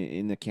being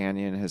in the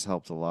canyon has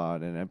helped a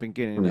lot, and I've been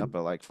getting up Mhm. at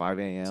like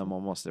 5 a.m.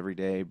 almost every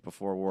day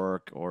before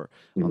work or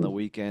on the Mhm.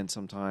 weekend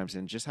sometimes,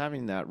 and just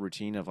having that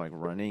routine of like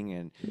running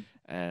and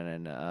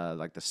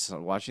like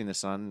watching the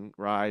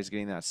sunrise,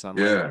 getting that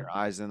sunlight in Yeah. your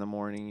eyes in the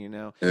morning,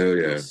 Oh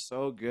feels yeah.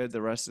 so good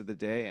the rest of the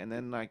day. And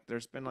then like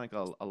there's been like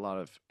a lot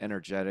of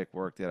energetic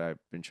work that I've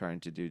been trying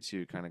to do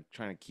too, kind of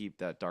trying to keep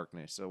that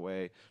darkness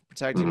away,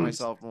 protecting Mhm.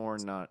 myself more,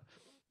 not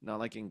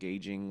like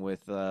engaging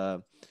with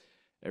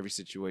every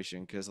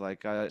situation, because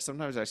like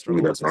sometimes I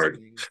Ooh, struggle with that's this hard.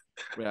 thing.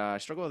 Yeah, I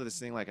struggle with this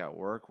thing like at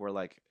work where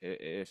like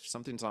if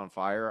something's on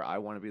fire, I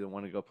want to be the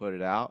one to go put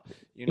it out,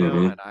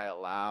 Hmm. and I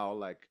allow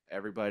like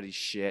everybody's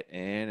shit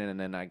in, and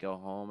then I go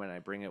home and I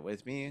bring it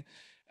with me,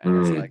 and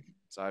it's Mm. like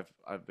so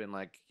I've been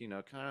like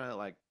kind of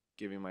like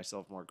giving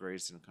myself more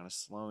grace and kind of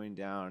slowing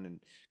down and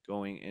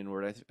going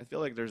inward. I feel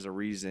like there's a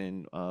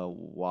reason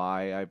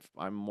why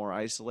I'm more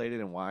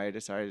isolated and why I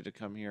decided to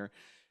come here,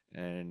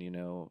 and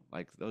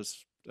like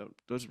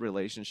those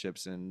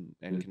relationships and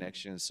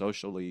connections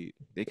socially,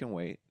 they can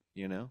wait,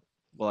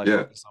 while I Yeah,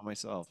 focus on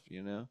myself.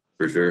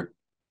 for sure.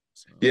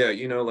 So Yeah,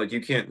 like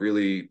you can't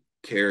really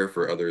care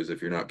for others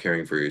if you're not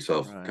caring for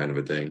yourself, right, kind of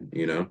a thing.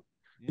 You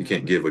yeah,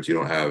 can't man, give what you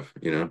don't have.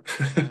 yeah,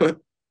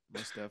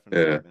 most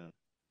definitely, Yeah. man.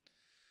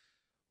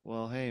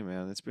 Well, hey,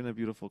 man, it's been a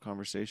beautiful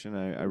conversation.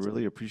 I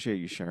really appreciate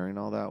you sharing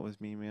all that with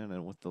me, man,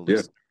 and with the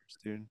Yeah. listeners,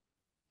 dude.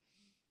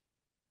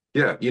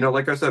 Yeah,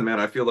 like I said, man,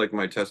 I feel like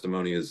my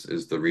testimony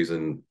is the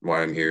reason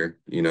why I'm here.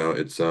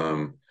 It's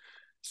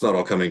not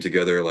all coming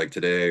together like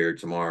today or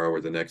tomorrow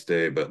or the next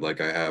day, but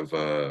like I have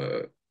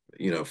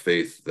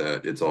faith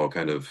that it's all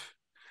kind of,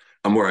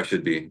 I'm where I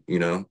should be.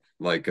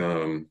 Like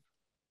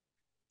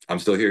I'm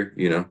still here,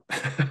 you know.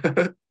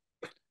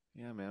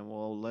 Yeah, man.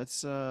 Well,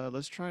 let's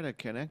try to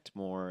connect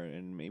more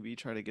and maybe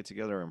try to get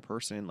together in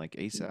person like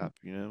ASAP,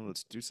 you know?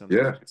 Let's do something.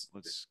 Yeah.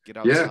 Let's get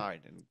Yeah.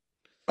 outside and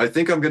I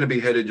think I'm gonna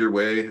be headed your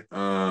way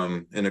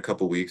in a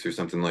couple weeks or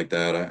something like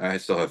that. I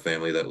still have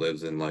family that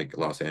lives in like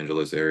Los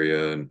Angeles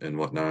area and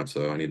whatnot,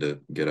 so I need to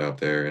get out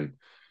there and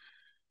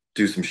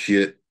do some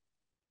shit.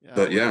 yeah,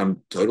 But yeah,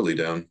 I'm totally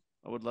down.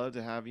 I would love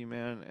to have you,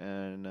 man,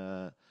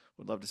 and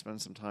would love to spend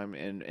some time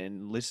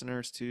and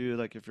listeners too.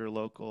 Like if you're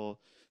local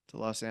to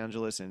Los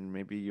Angeles and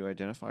maybe you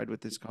identified with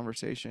this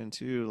conversation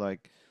too,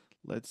 like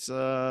let's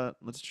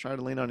try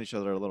to lean on each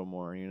other a little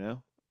more, you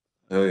know,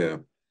 Oh yeah.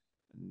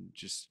 and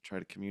just try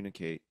to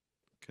communicate.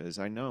 Because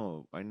I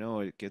know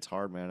it gets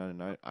hard, man,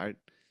 and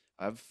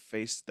I've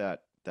faced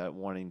that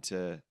wanting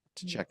to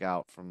check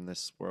out from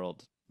this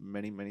world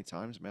many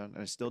times, man,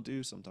 and I still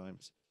do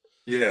sometimes.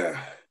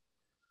 Yeah.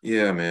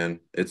 Yeah,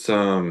 man. It's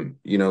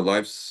you know,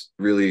 life's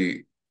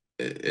really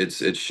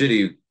it's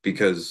shitty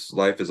because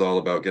life is all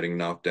about getting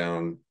knocked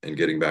down and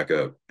getting back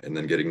up and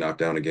then getting knocked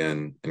down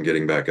again and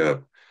getting back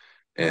up.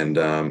 And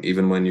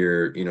even when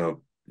you're, you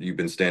know, you've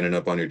been standing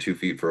up on your 2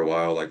 feet for a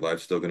while, like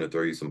life's still gonna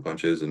throw you some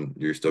punches and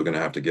you're still gonna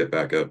have to get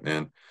back up,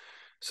 man.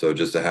 So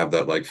just to have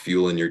that like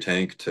fuel in your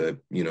tank to,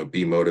 you know,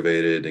 be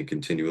motivated and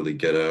continually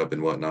get up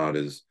and whatnot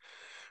is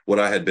what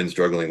I had been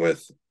struggling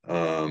with.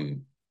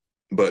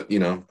 But you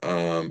know,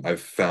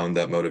 I've found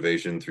that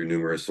motivation through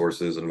numerous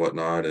sources and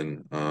whatnot,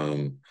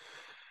 and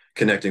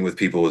connecting with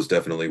people is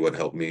definitely what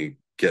helped me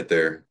get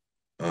there.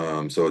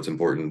 So it's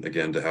important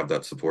again to have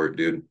that support,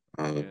 dude.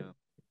 Yeah,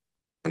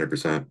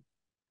 100%.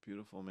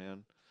 beautiful,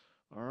 man.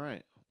 All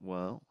right.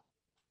 Well,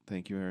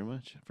 thank you very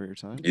much for your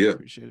time. Yeah.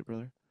 Appreciate it,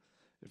 brother.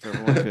 If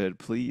everyone could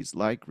please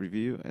like,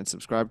 review, and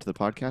subscribe to the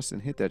podcast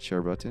and hit that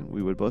share button,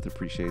 we would both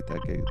appreciate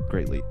that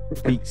greatly.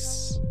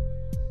 Peace.